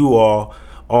that to you all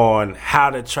on how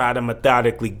to try to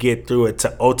methodically get through it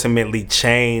to ultimately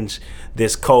change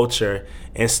this culture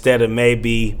instead of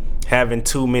maybe having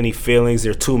too many feelings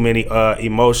or too many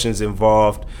emotions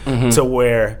involved to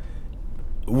where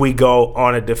we go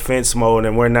on a defense mode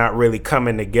and we're not really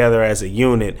coming together as a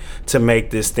unit to make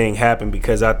this thing happen,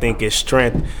 because I think it's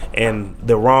strength in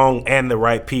the wrong and the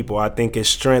right people. I think it's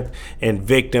strength in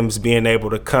victims being able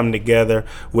to come together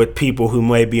with people who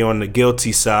may be on the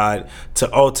guilty side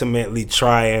to ultimately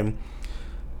try and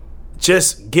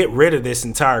just get rid of this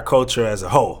entire culture as a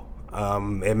whole.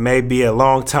 It may be a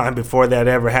long time before that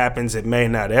ever happens. It may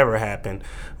not ever happen.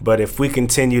 But if we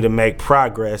continue to make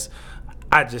progress,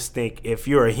 I just think if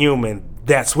you're a human,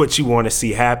 that's what you want to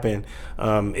see happen,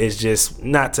 is just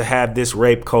not to have this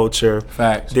rape culture,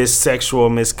 Facts. This sexual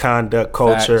misconduct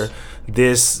culture, Facts.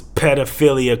 this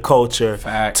pedophilia culture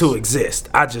Facts. to exist.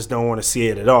 I just don't want to see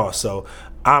it at all. So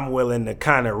I'm willing to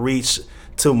kind of reach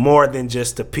to more than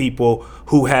just the people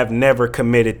who have never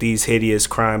committed these hideous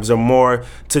crimes, or more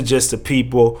to just the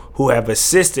people who have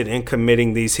assisted in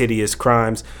committing these hideous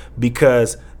crimes,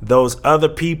 because those other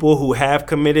people who have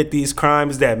committed these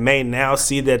crimes that may now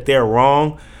see that they're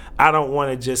wrong, I don't want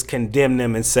to just condemn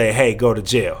them and say, hey, go to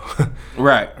jail.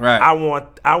 Right. I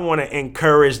want to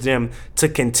encourage them to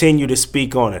continue to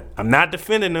speak on it. I'm not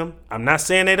defending them. I'm not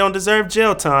saying they don't deserve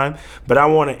jail time, but I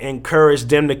want to encourage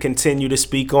them to continue to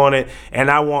speak on it. And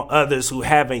I want others who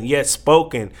haven't yet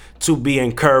spoken to be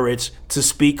encouraged to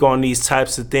speak on these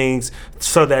types of things,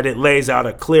 so that it lays out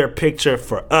a clear picture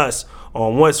for us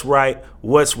on what's right,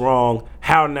 what's wrong,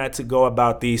 how not to go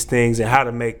about these things, and how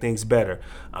to make things better.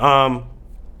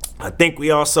 I think we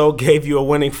also gave you a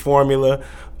winning formula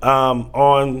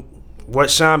on what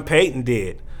Sean Payton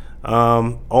did,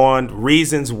 on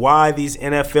reasons why these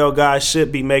NFL guys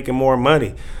should be making more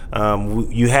money.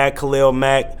 You had Khalil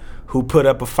Mack, who put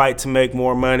up a fight to make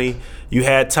more money. You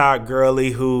had Todd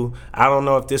Gurley, who, I don't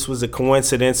know if this was a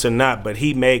coincidence or not, but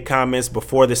he made comments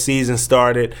before the season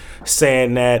started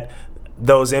saying that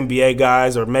those NBA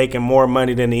guys are making more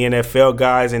money than the NFL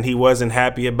guys, and he wasn't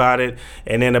happy about it.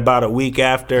 And then about a week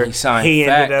after, he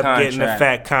ended up getting a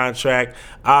fat contract.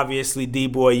 Obviously,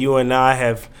 D-Boy, you and I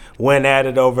have went at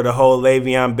it over the whole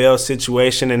Le'Veon Bell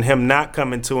situation and him not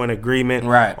coming to an agreement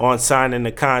on signing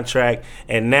the contract.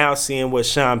 And now seeing what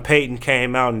Sean Payton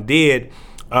came out and did,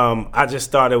 I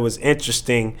just thought it was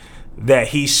interesting that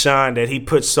he shined, that he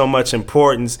put so much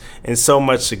importance and so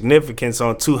much significance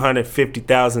on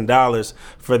 $250,000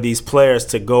 for these players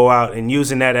to go out, and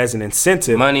using that as an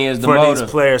incentive Money is the for motive.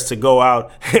 These players to go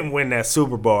out and win that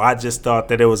Super Bowl. I just thought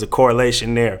that there was a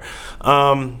correlation there.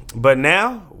 But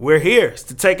now we're here. It's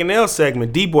the Taking L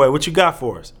segment. D-Boy, what you got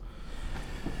for us?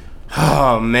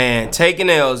 Oh, man. Taking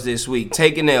L's this week.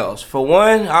 Taking L's. For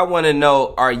one, I want to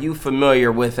know, are you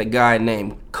familiar with a guy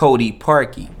named Cody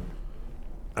Parkey?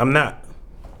 I'm not.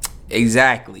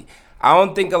 Exactly. I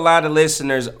don't think a lot of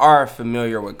listeners are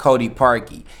familiar with Cody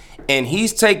Parkey. And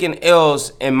he's taking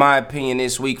L's, in my opinion,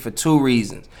 this week for two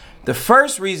reasons. The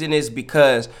first reason is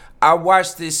because I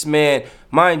watched this man,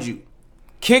 mind you,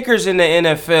 kickers in the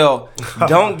NFL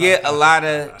don't get a lot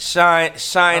of shine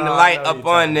the light up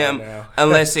on them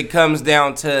unless it comes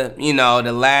down to,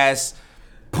 the last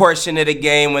portion of the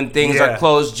game when things are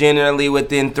close, generally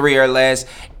within 3 or less,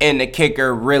 and the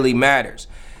kicker really matters.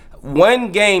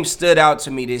 One game stood out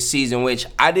to me this season, which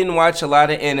I didn't watch a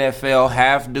lot of NFL,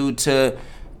 half due to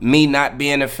me not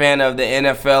being a fan of the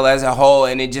NFL as a whole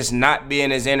and it just not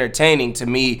being as entertaining to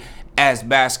me as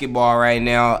basketball right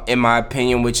now, in my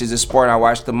opinion, which is the sport I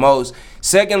watch the most.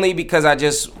 Secondly, because I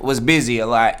just was busy a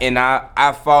lot, and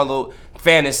I followed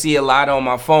fantasy a lot on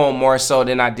my phone more so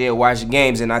than I did watch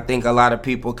games, and I think a lot of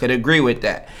people could agree with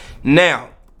that. Now,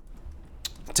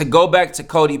 to go back to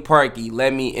Cody Parkey,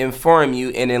 let me inform you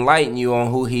and enlighten you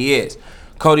on who he is.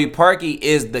 Cody Parkey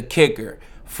is the kicker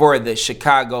for the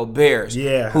Chicago Bears,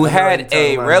 who had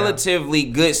a relatively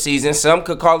good season. Some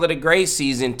could call it a great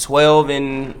season, 12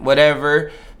 and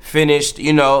whatever, finished, with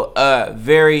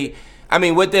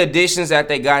the additions that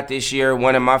they got this year,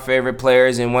 one of my favorite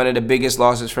players and one of the biggest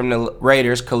losses from the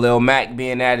Raiders, Khalil Mack,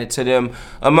 being added to them,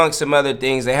 amongst some other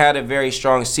things. They had a very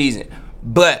strong season.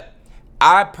 But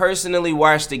I personally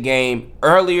watched the game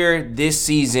earlier this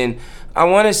season, I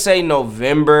want to say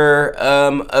November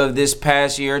of this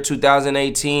past year,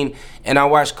 2018, and I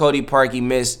watched Cody Parkey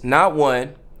miss not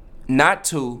 1, not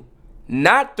 2,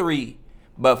 not 3,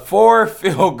 but 4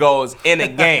 field goals in a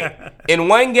game, in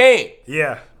one game.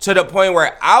 Yeah. To the point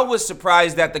where I was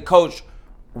surprised that the coach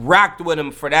rocked with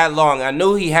him for that long. I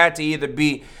knew he had to either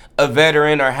be a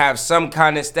veteran or have some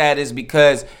kind of status,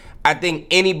 because I think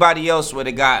anybody else would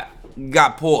have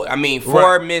got pulled.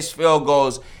 4 missed field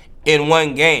goals in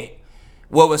one game.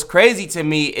 What was crazy to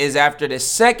me is after the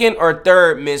second or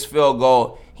third missed field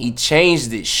goal, he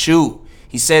changed his shoe.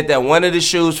 He said that one of the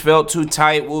shoes felt too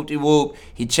tight, whoop-de-whoop.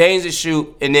 He changed the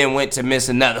shoe and then went to miss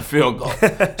another field goal.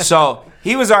 So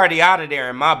he was already out of there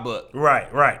in my book.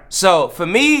 Right. So for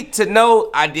me to know,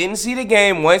 I didn't see the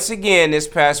game once again this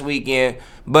past weekend,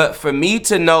 but for me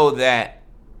to know that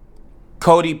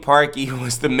Cody Parkey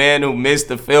was the man who missed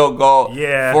the field goal.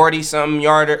 Yeah. 40-something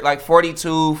yarder, like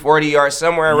 42, 40 yards,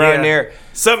 somewhere around there.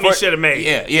 Something he should have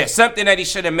made. Yeah, something that he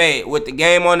should have made. With the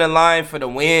game on the line for the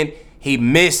win, he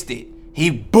missed it. He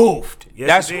boofed.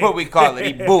 Yes, that's what we call it.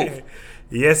 He boofed.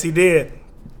 Yes, he did.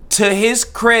 To his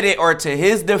credit or to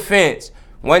his defense,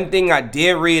 one thing I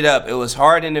did read up, it was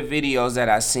hard in the videos that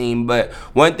I seen, but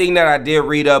one thing that I did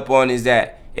read up on is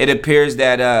that it appears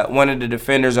that one of the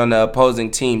defenders on the opposing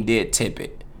team did tip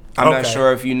it. I'm not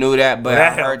sure if you knew that, but I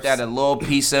heard that a little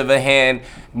piece of a hand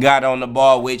got on the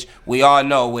ball, which we all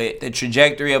know with the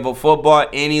trajectory of a football,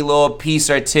 any little piece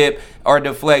or tip or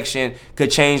deflection could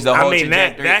change the whole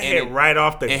trajectory. That hit right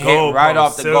off the goalpost. It hit right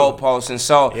off the goalpost. And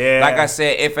so, like I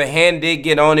said, if a hand did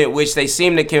get on it, which they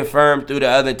seem to confirm through the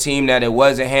other team that it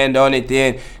was a hand on it,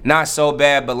 then not so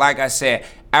bad. But like I said,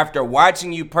 after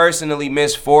watching you personally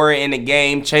miss 4 in the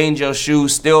game, change your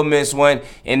shoes, still miss one,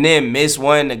 and then miss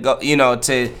one to go,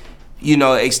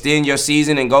 extend your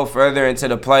season and go further into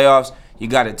the playoffs, you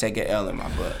got to take an L in my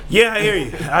book. Yeah, I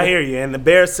hear you. And the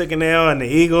Bears took an L, and the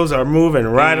Eagles are moving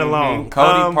right along.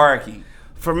 Cody Parkey.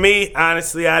 For me,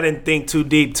 honestly, I didn't think too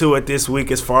deep to it this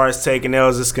week as far as taking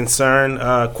L's is concerned,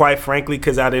 quite frankly,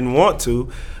 because I didn't want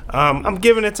to. I'm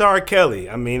giving it to R. Kelly.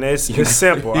 I mean, it's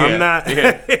simple. I'm not.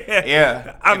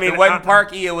 Yeah. I mean, if it wasn't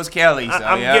Parkey, it was Kelly. So,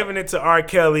 I'm giving it to R.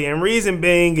 Kelly, and reason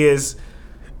being is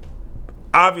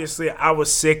obviously I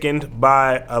was sickened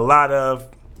by a lot of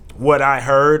what I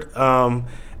heard. I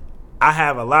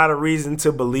have a lot of reason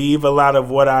to believe a lot of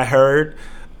what I heard.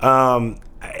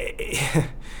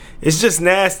 It's just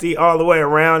nasty all the way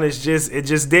around. It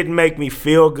just didn't make me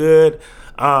feel good.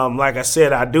 Like I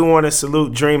said, I do want to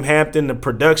salute Dream Hampton. The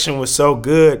production was so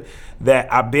good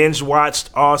that I binge watched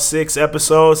all 6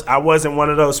 episodes. I wasn't one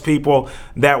of those people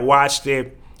that watched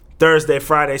it Thursday,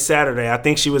 Friday, Saturday. I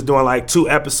think she was doing like 2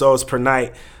 episodes per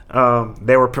night.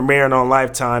 They were premiering on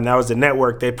Lifetime. That was the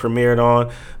network they premiered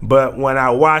on. But when I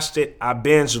watched it, I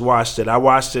binge watched it. I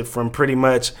watched it from pretty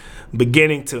much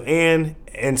beginning to end.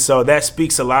 And so that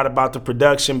speaks a lot about the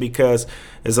production, because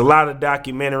there's a lot of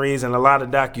documentaries and a lot of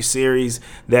docuseries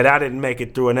that I didn't make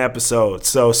it through an episode.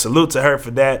 So salute to her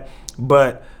for that.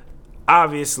 But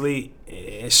obviously,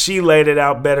 she laid it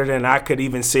out better than I could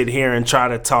even sit here and try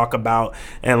to talk about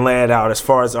and lay it out as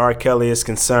far as R. Kelly is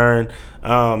concerned.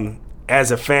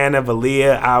 As a fan of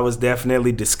Aaliyah, I was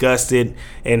definitely disgusted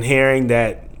in hearing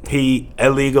that he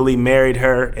illegally married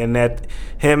her and that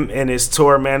him and his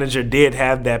tour manager did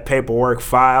have that paperwork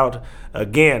filed.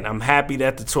 Again, I'm happy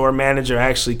that the tour manager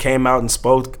actually came out and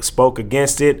spoke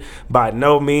against it. By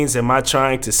no means am I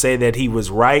trying to say that he was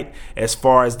right as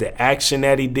far as the action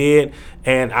that he did.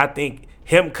 And I think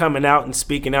him coming out and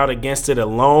speaking out against it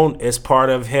alone is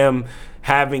part of him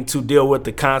having to deal with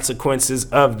the consequences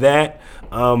of that.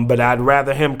 But I'd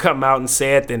rather him come out and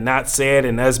say it than not say it,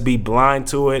 and us be blind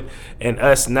to it, and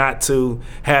us not to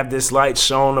have this light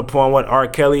shown upon what R.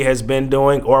 Kelly has been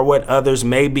doing or what others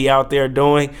may be out there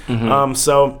doing.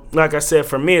 So, like I said,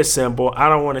 for me, it's simple. I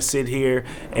don't want to sit here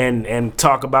and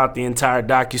talk about the entire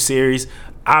docuseries.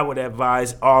 I would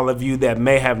advise all of you that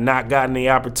may have not gotten the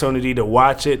opportunity to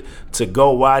watch it to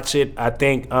go watch it. I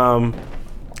think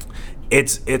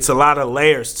it's a lot of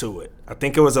layers to it. I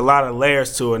think it was a lot of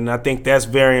layers to it, and I think that's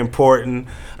very important.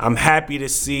 I'm happy to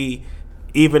see,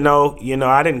 even though,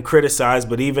 I didn't criticize,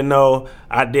 but even though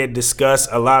I did discuss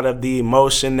a lot of the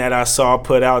emotion that I saw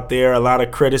put out there, a lot of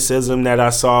criticism that I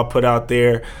saw put out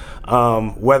there,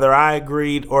 whether I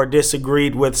agreed or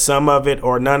disagreed with some of it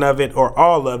or none of it or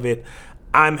all of it,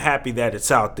 I'm happy that it's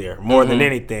out there more than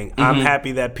anything. I'm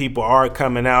happy that people are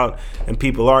coming out and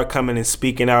people are coming and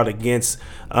speaking out against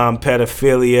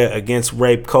pedophilia, against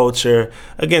rape culture,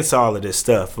 against all of this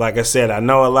stuff. Like I said, I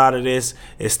know a lot of this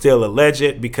is still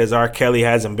alleged because R. Kelly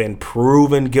hasn't been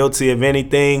proven guilty of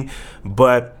anything,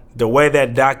 but the way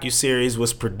that docuseries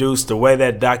was produced, the way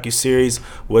that docuseries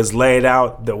was laid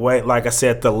out, the way, like I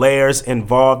said, the layers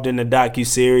involved in the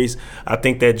docuseries, I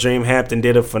think that Dream Hampton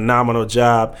did a phenomenal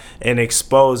job in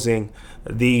exposing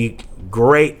the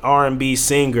great R&B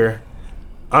singer,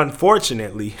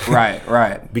 unfortunately.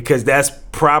 Right. Because that's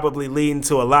probably leading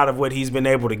to a lot of what he's been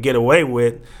able to get away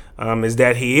with, is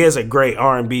that he is a great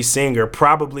R&B singer,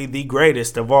 probably the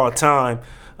greatest of all time.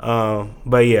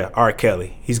 But yeah, R.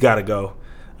 Kelly, he's got to go.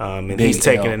 And he's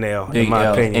taking an L, in my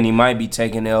opinion. And he might be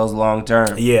taking L's long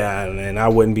term. Yeah, and I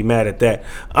wouldn't be mad at that.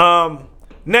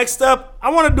 Next up, I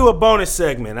want to do a bonus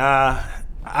segment.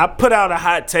 I put out a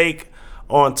hot take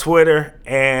on Twitter,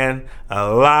 and a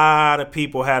lot of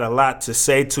people had a lot to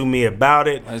say to me about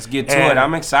it. Let's get to it.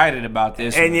 I'm excited about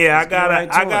this. And yeah,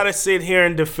 I gotta sit here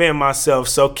and defend myself.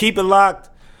 So keep it locked.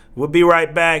 We'll be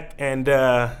right back, and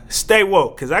stay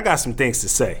woke, because I got some things to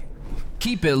say.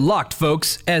 Keep it locked,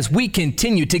 folks, as we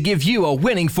continue to give you a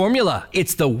winning formula.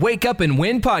 It's the Wake Up and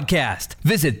Win podcast.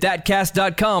 Visit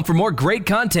thatcast.com for more great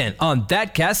content on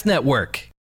Thatcast Network.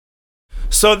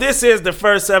 So this is the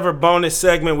first ever bonus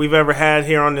segment we've ever had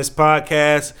here on this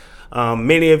podcast.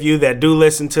 Many of you that do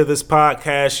listen to this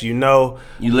podcast, you know.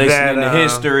 You listen to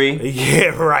history. Yeah,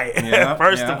 right. Yeah,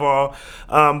 First of all.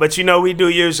 But, you know, we do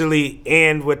usually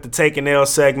end with the Take an L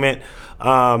segment.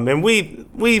 And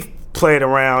we've played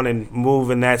around and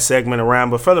moving that segment around.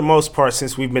 But for the most part,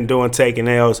 since we've been doing Taking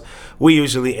L's, we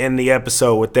usually end the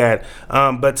episode with that.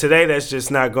 But today, that's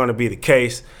just not going to be the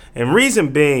case. And reason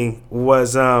being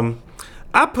was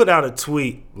I put out a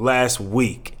tweet last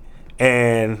week.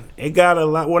 And it got a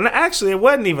lot. Well, actually, it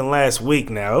wasn't even last week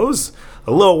now. It was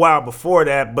a little while before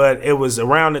that. But it was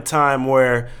around the time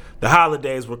where the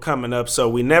holidays were coming up. So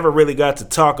we never really got to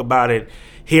talk about it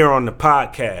here on the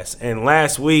podcast. And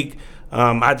last week,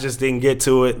 I just didn't get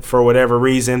to it for whatever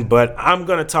reason, but I'm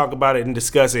going to talk about it and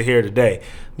discuss it here today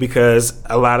because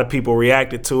a lot of people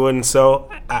reacted to it, and so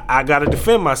I got to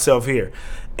defend myself here.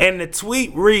 And the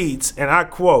tweet reads, and I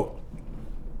quote,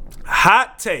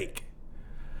 "Hot take.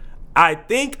 I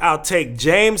think I'll take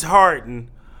James Harden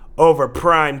over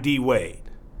prime D-Wade."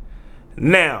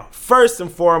 Now, first and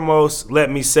foremost,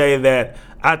 let me say that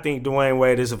I think Dwayne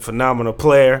Wade is a phenomenal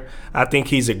player. I think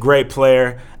he's a great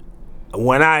player.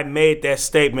 When I made that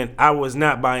statement, I was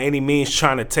not by any means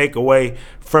trying to take away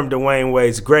from Dwayne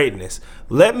Wade's greatness.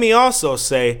 Let me also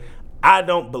say, I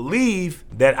don't believe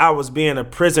that I was being a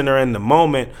prisoner in the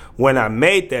moment when I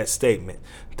made that statement.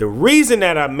 The reason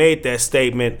that I made that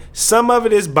statement, some of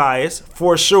it is bias,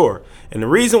 for sure. And the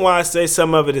reason why I say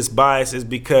some of it is bias is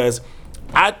because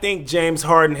I think James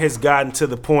Harden has gotten to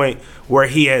the point where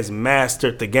he has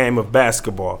mastered the game of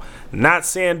basketball. Not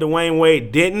saying Dwayne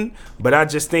Wade didn't, but I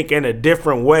just think in a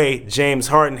different way, James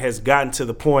Harden has gotten to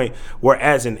the point where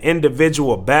as an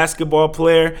individual basketball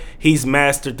player, he's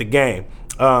mastered the game.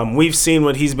 We've seen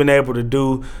what he's been able to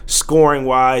do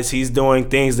scoring-wise. He's doing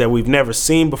things that we've never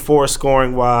seen before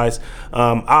scoring-wise.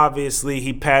 Obviously,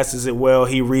 he passes it well.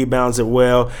 He rebounds it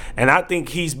well. And I think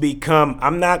he's become –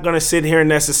 I'm not going to sit here and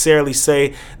necessarily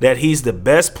say that he's the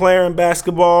best player in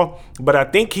basketball, but I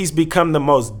think he's become the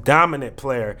most dominant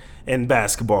player in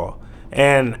basketball.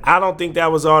 And I don't think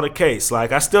that was all the case.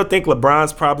 Like, I still think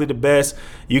LeBron's probably the best.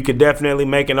 You could definitely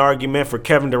make an argument for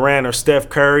Kevin Durant or Steph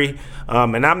Curry.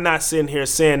 And I'm not sitting here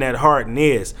saying that Harden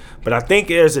is. But I think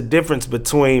there's a difference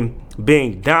between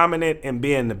being dominant and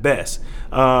being the best.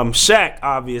 Shaq,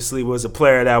 obviously, was a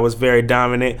player that was very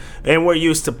dominant. And we're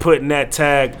used to putting that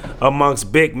tag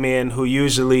amongst big men who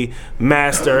usually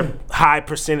master high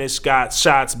percentage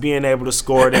shots, being able to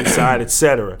score it inside,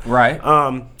 etc. Right.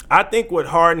 I think what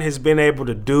Harden has been able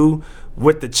to do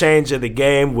with the change of the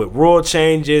game, with rule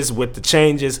changes, with the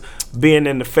changes being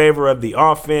in the favor of the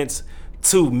offense,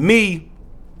 to me,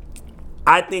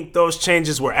 I think those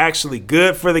changes were actually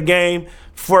good for the game,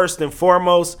 first and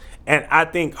foremost. And I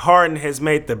think Harden has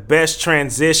made the best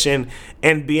transition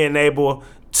in being able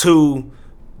to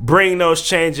bring those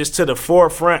changes to the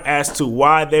forefront as to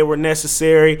why they were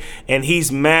necessary. And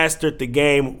he's mastered the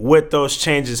game with those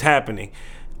changes happening.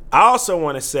 I also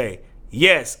want to say,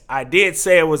 yes, I did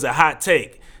say it was a hot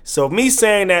take. So me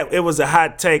saying that it was a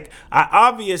hot take, I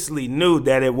obviously knew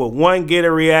that it would, one, get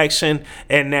a reaction,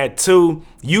 and that, two,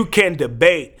 you can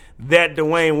debate that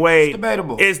Dwayne Wade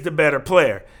is the better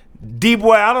player.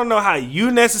 D-Boy, I don't know how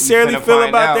you necessarily feel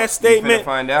about that statement,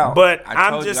 but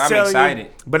I'm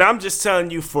just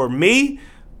telling you, for me,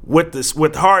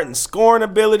 with Harden's scoring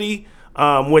ability,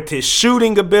 with his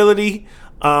shooting ability,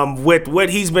 with what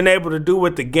he's been able to do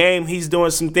with the game, he's doing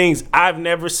some things I've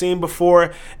never seen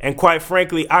before. And quite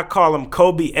frankly, I call him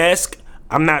Kobe-esque.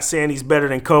 I'm not saying he's better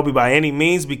than Kobe by any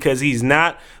means, because he's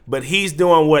not. But he's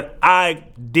doing what I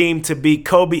deem to be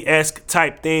Kobe-esque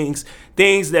type things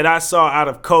that I saw out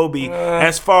of Kobe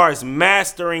as far as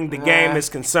mastering the game is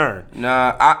concerned.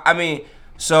 I mean,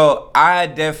 so I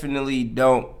definitely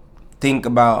don't think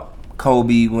about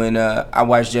Kobe when I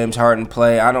watch James Harden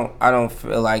play. I don't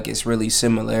feel like it's really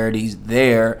similarities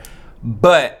there,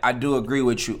 but I do agree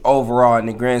with you overall in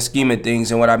the grand scheme of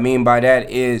things. And what I mean by that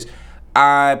is,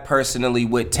 I personally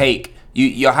would take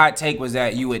your hot take was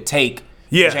that you would take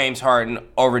James Harden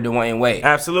over Dwayne Wade.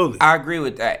 Absolutely. I agree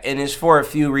with that, and it's for a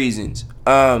few reasons.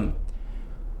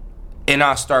 And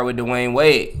I'll start with Dwayne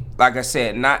Wade. Like I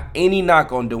said, not any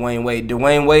knock on Dwayne Wade.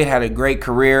 Dwayne Wade had a great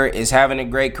career, is having a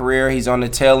great career. He's on the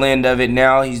tail end of it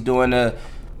now. He's doing a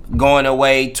going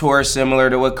away tour similar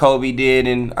to what Kobe did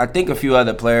and I think a few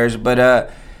other players.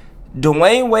 But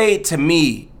Dwayne Wade, to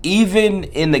me, even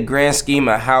in the grand scheme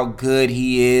of how good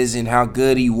he is and how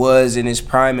good he was in his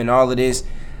prime and all of this,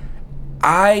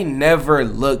 I never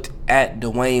looked at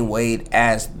Dwayne Wade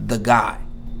as the guy.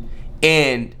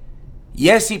 And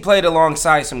yes, he played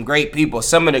alongside some great people,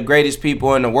 some of the greatest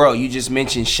people in the world. You just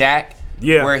mentioned Shaq,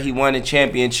 where he won a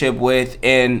championship with,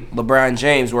 and LeBron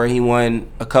James, where he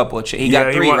won a couple of he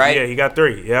got three, right? Yeah, he got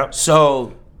 3, yep.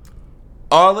 So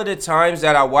all of the times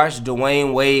that I watched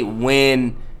Dwayne Wade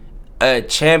win a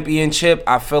championship,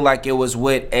 I feel like it was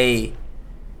with a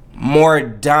more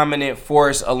dominant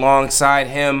force alongside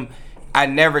him. I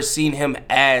never seen him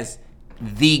as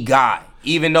the guy.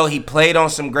 Even though he played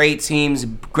on some great teams,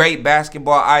 great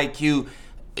basketball IQ,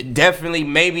 definitely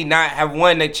maybe not have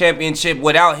won the championship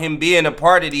without him being a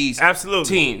part of these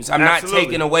teams. I'm not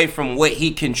taking away from what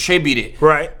he contributed.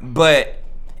 Right. But,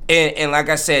 and like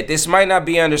I said, this might not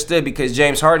be understood because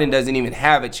James Harden doesn't even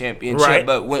have a championship. Right.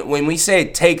 But when we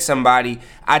say take somebody,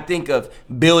 I think of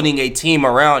building a team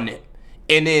around it.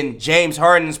 And then James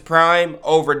Harden's prime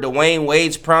over Dwayne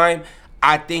Wade's prime,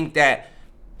 I think that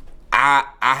I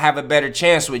have a better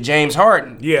chance with James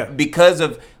Harden. Yeah. Because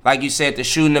of, like you said, the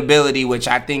shooting ability, which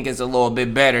I think is a little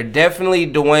bit better. Definitely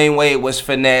Dwayne Wade was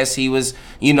finesse. He was,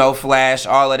 flash,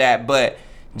 all of that. But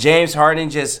James Harden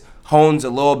just hones a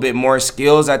little bit more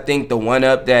skills. I think the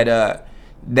one-up that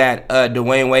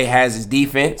Dwayne Wade has is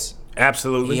defense.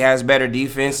 Absolutely. He has better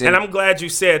defense. And I'm glad you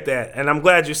said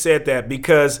that.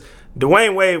 Because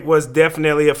Dwayne Wade was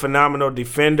definitely a phenomenal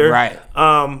defender. Right.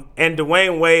 And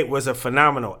Dwayne Wade was a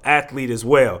phenomenal athlete as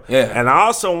well. Yeah. And I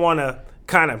also want to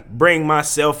kind of bring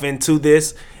myself into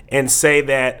this and say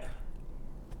that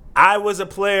I was a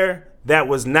player that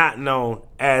was not known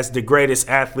as the greatest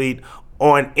athlete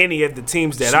on any of the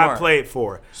teams that I played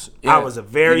for. Yeah. I was a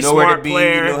very smart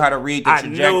player. You knew how to read the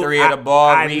trajectory of the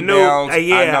ball, rebounds.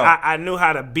 I knew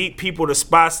how to beat people to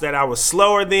spots that I was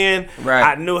slower than. Right.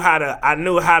 I knew how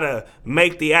to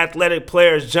make the athletic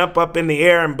players jump up in the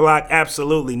air and block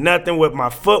absolutely nothing with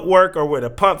my footwork or with a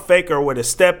pump fake or with a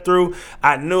step through.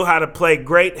 I knew how to play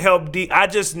great help deep. I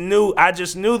just knew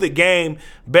the game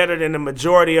better than the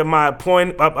majority of my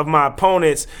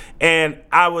opponents, and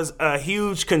I was a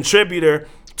huge contributor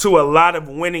to a lot of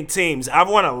winning teams. I've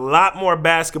won a lot more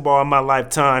basketball in my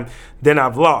lifetime than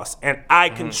I've lost. And I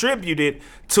contributed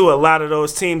to a lot of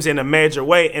those teams in a major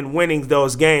way in winning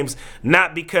those games,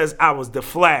 not because I was the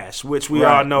Flash, which we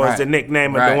all know is the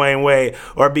nickname of Dwayne Wade,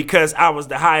 or because I was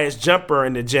the highest jumper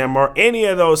in the gym, or any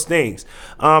of those things.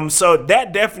 So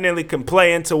that definitely can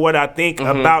play into what I think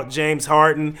about James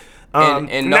Harden.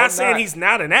 Not saying he's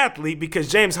not an athlete,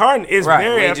 because James Harden is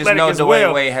very athletic as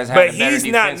well, but he's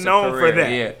not known for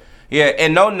that. Yeah,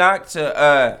 and no knock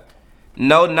to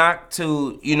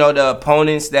the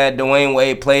opponents that Dwayne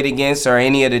Wade played against or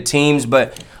any of the teams,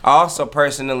 but I also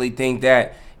personally think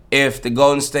that if the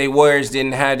Golden State Warriors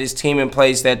didn't have this team in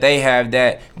place that they have,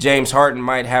 that James Harden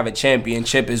might have a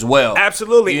championship as well.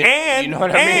 Absolutely. You know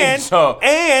what I mean? So,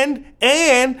 and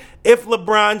if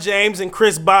LeBron James and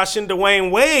Chris Bosh and Dwayne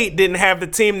Wade didn't have the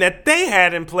team that they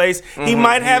had in place, he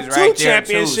might have 2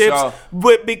 championships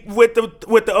with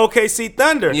the OKC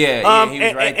Thunder. He was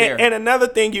right there. And another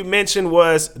thing you mentioned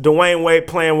was Dwayne Wade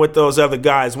playing with those other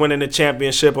guys, winning the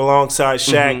championship alongside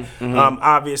Shaq.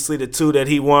 Obviously, the 2 that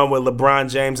he won with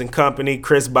LeBron James and company,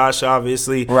 Chris Bosh,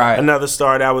 obviously, another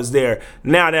star that was there.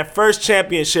 Now, that first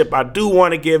championship, I do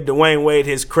want to give Dwayne Wade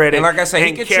his credit. And like I said,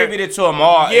 he contributed to them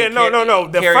all. Yeah, no.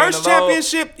 The first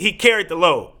championship, he carried the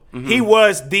load. He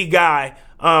was the guy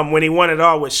when he won it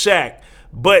all with Shaq.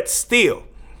 But still,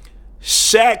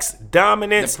 Shaq's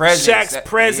dominance, Shaq's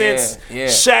presence,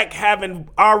 Shaq having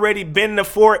already been to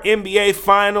 4 NBA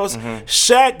Finals,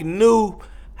 Shaq knew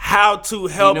how to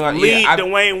help lead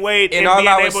Dwayne Wade and being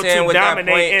able to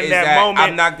dominate in that moment.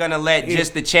 I'm not going to let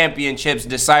just the championships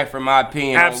decipher my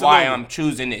opinion on why I'm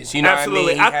choosing this. You know what I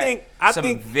mean? I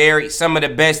think some of the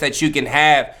best that you can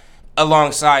have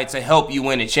alongside to help you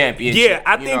win a championship. Yeah,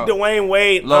 I think Dwayne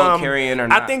Wade, low carrying or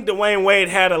not. I think Dwayne Wade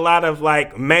had a lot of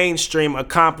like mainstream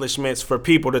accomplishments for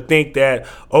people to think that,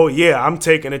 oh yeah, I'm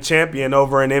taking a champion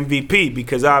over an MVP,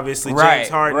 because obviously James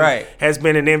Harden has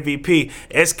been an MVP.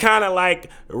 It's kind of like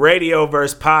radio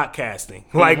versus podcasting.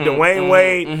 Like Dwayne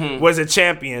Wade was a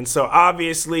champion, so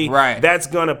obviously that's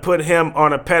gonna put him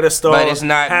on a pedestal. But it's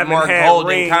not more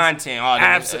golden content.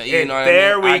 Absolutely.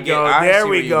 There we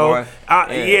go.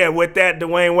 Yeah, with that,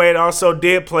 Dwayne Wade also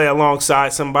did play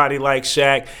alongside somebody like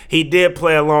Shaq. He did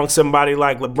play along somebody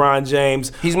like LeBron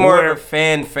James. He's more of a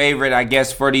fan favorite, I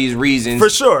guess, for these reasons. For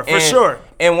sure.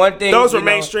 And one thing, those were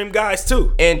mainstream guys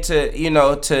too. And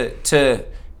to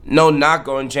no knock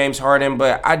on James Harden,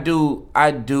 but I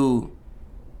do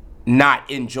not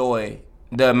enjoy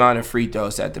the amount of free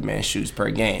throws that the man shoots per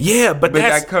game. Yeah, but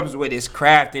that comes with his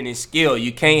craft and his skill.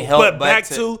 You can't help but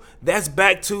that's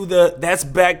back to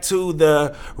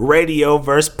the radio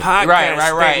versus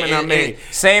podcast statement I made.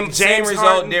 Same result,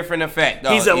 Harden, different effect.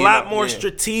 He's a lot more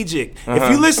strategic.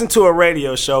 If you listen to a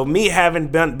radio show, me having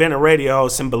been a radio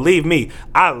host, and believe me,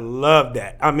 I love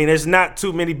that. I mean, there's not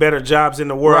too many better jobs in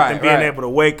the world than being able to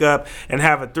wake up and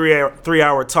have a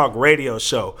 3-hour talk radio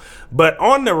show. But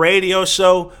on the radio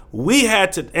show, we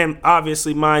had to, and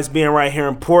obviously mine's being right here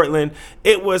in Portland,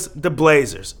 it was the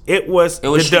Blazers. It was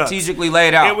strategically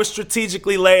laid out. It was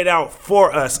strategically laid out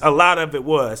for us. A lot of it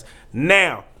was.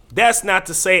 Now, that's not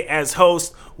to say as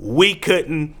hosts we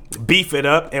couldn't beef it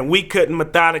up and we couldn't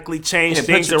methodically change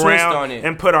things around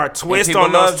and put our twist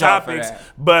on those topics.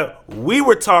 But we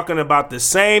were talking about the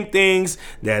same things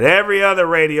that every other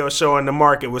radio show in the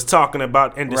market was talking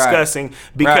about and discussing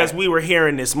because we were here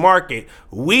in this market.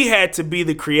 We had to be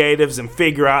the creatives and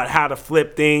figure out how to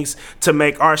flip things to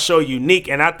make our show unique.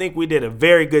 And I think we did a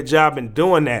very good job in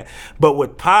doing that. But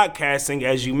with podcasting,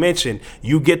 as you mentioned,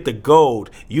 you get the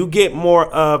gold. You get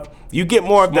more of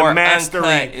the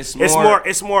mastery.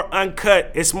 It's more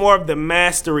uncut. It's more of the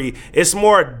mastery. It's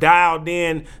more dialed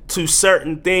in to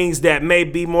certain things that may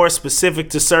be more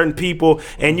specific to certain people,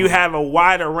 and you have a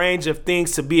wider range of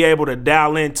things to be able to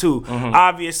dial into.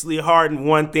 Obviously, Harden,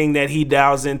 one thing that he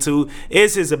dials into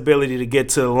is his ability to get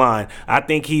to the line. I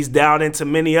think he's dialed into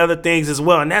many other things as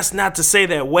well, and that's not to say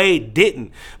that Wade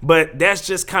didn't, but that's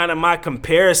just kind of my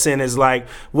comparison is like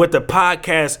with the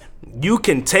podcast, you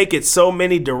can take it so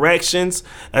many directions,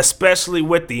 especially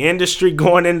with the industry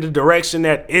going in the direction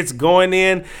that it's going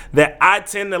in, that I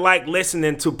tend to like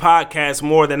listening to podcasts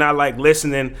more than I like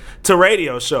listening to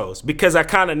radio shows because I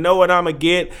kind of know what I'm going to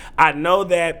get. I know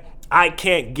that I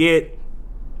can't get,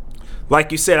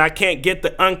 like you said, I can't get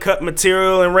the uncut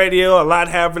material in radio, a lot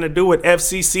having to do with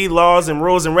FCC laws and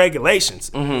rules and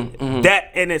regulations. That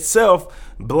in itself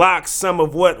blocks some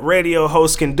of what radio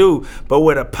hosts can do. But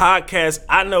with a podcast,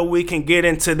 I know we can get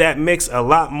into that mix a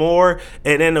lot more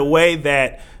and in a way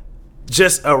that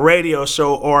just a radio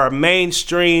show or a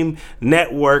mainstream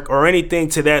network or anything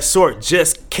to that sort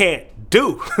just can't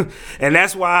do. And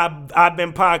that's why I've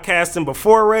been podcasting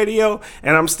before radio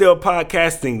and I'm still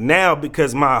podcasting now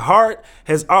because my heart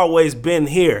has always been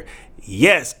here.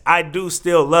 Yes, I do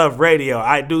still love radio.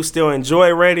 I do still enjoy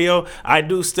radio. I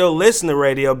do still listen to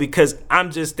radio because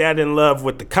I'm just that in love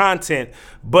with the content.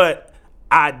 But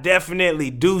I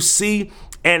definitely do see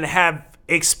and have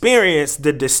experienced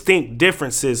the distinct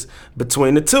differences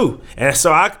between the two. And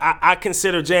so I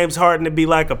consider James Harden to be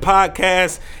like a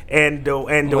podcast and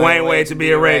Dwayne Wade to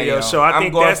be a radio show. I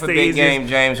think that's the big game,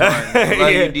 James Harden.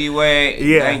 Love you, D-Wade.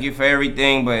 Yeah. Thank you for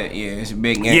everything, but yeah, it's a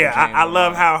big game. Yeah, I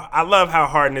love how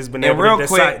Harden has been able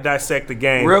to dissect the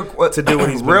game to do what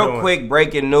he's been doing. Real quick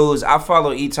breaking news. I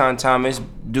follow Etan Thomas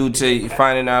due to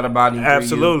finding out about him.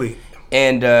 Absolutely.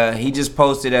 And he just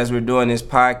posted as we're doing this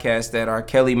podcast that R.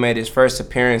 Kelly made his first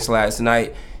appearance last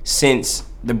night since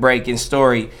the Breaking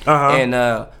Story. And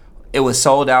it was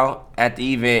sold out at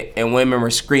the event and women were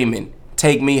screaming,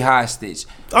 "Take me hostage."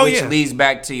 Which leads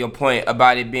back to your point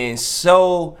about it being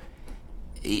so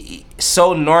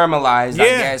normalized, I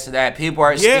guess, that people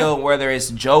are still, whether it's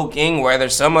joking, whether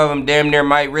some of them damn near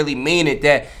might really mean it,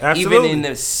 that even in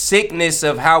the sickness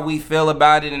of how we feel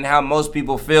about it and how most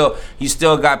people feel, you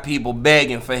still got people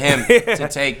begging for him to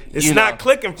take. It's not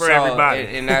clicking for everybody,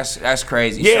 and that's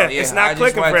crazy. It's not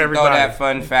clicking for everybody. Throw that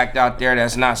fun fact out there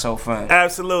that's not so fun.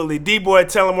 Absolutely. D-Boy,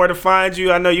 tell them where to find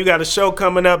you. I know you got a show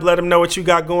coming up. Let them know what you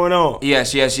got going on.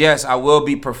 Yes. I will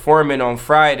be performing on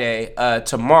Friday,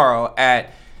 tomorrow at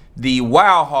the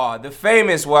Wow Hall, the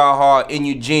famous Wow Hall in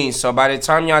Eugene. So by the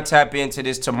time y'all tap into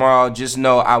this tomorrow, just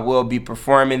know I will be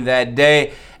performing that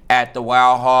day at the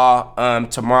Wow Hall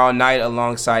tomorrow night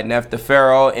alongside Nef the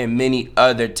Pharaoh and many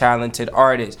other talented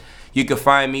artists. You can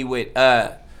find me with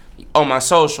on my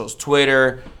socials,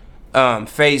 Twitter,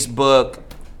 Facebook,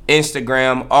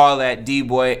 Instagram, all at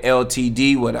D-Boy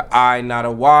LTD with an I, not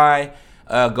a Y.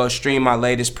 Go stream my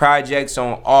latest projects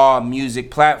on all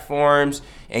music platforms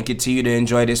and continue to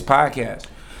enjoy this podcast.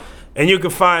 And you can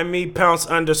find me,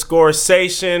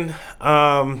 Pounce_Sation.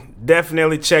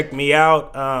 Definitely check me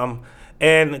out.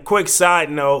 And a quick side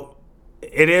note,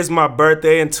 it is my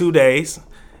birthday in 2 days.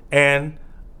 And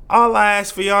all I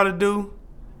ask for y'all to do,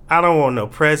 I don't want no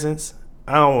presents.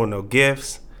 I don't want no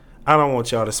gifts. I don't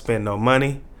want y'all to spend no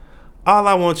money. All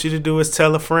I want you to do is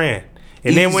tell a friend.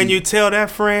 And then when you tell that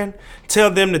friend,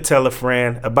 tell them to tell a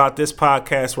friend about this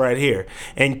podcast right here.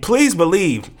 And please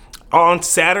believe, on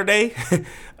Saturday,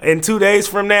 in 2 days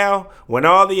from now, when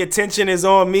all the attention is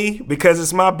on me because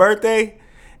it's my birthday,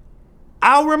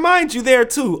 I'll remind you there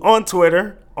too, on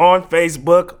Twitter, on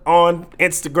Facebook, on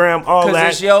Instagram, all that.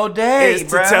 Because it's your day, is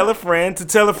to tell a friend, to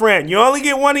tell a friend. You only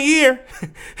get one a year.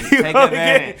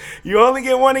 You only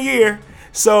get one a year.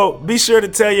 So be sure to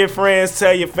tell your friends,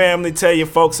 tell your family, tell your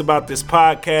folks about this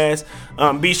podcast.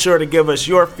 Be sure to give us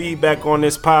your feedback on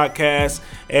this podcast.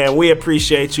 And we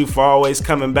appreciate you for always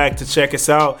coming back to check us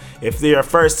out. If you're a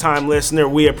first-time listener,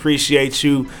 we appreciate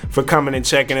you for coming and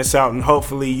checking us out. And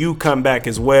hopefully you come back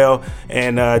as well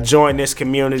and join this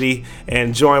community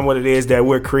and join what it is that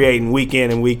we're creating week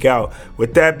in and week out.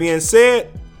 With that being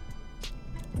said,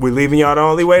 we're leaving y'all the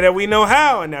only way that we know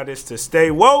how. And that is to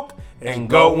stay woke and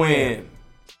go win.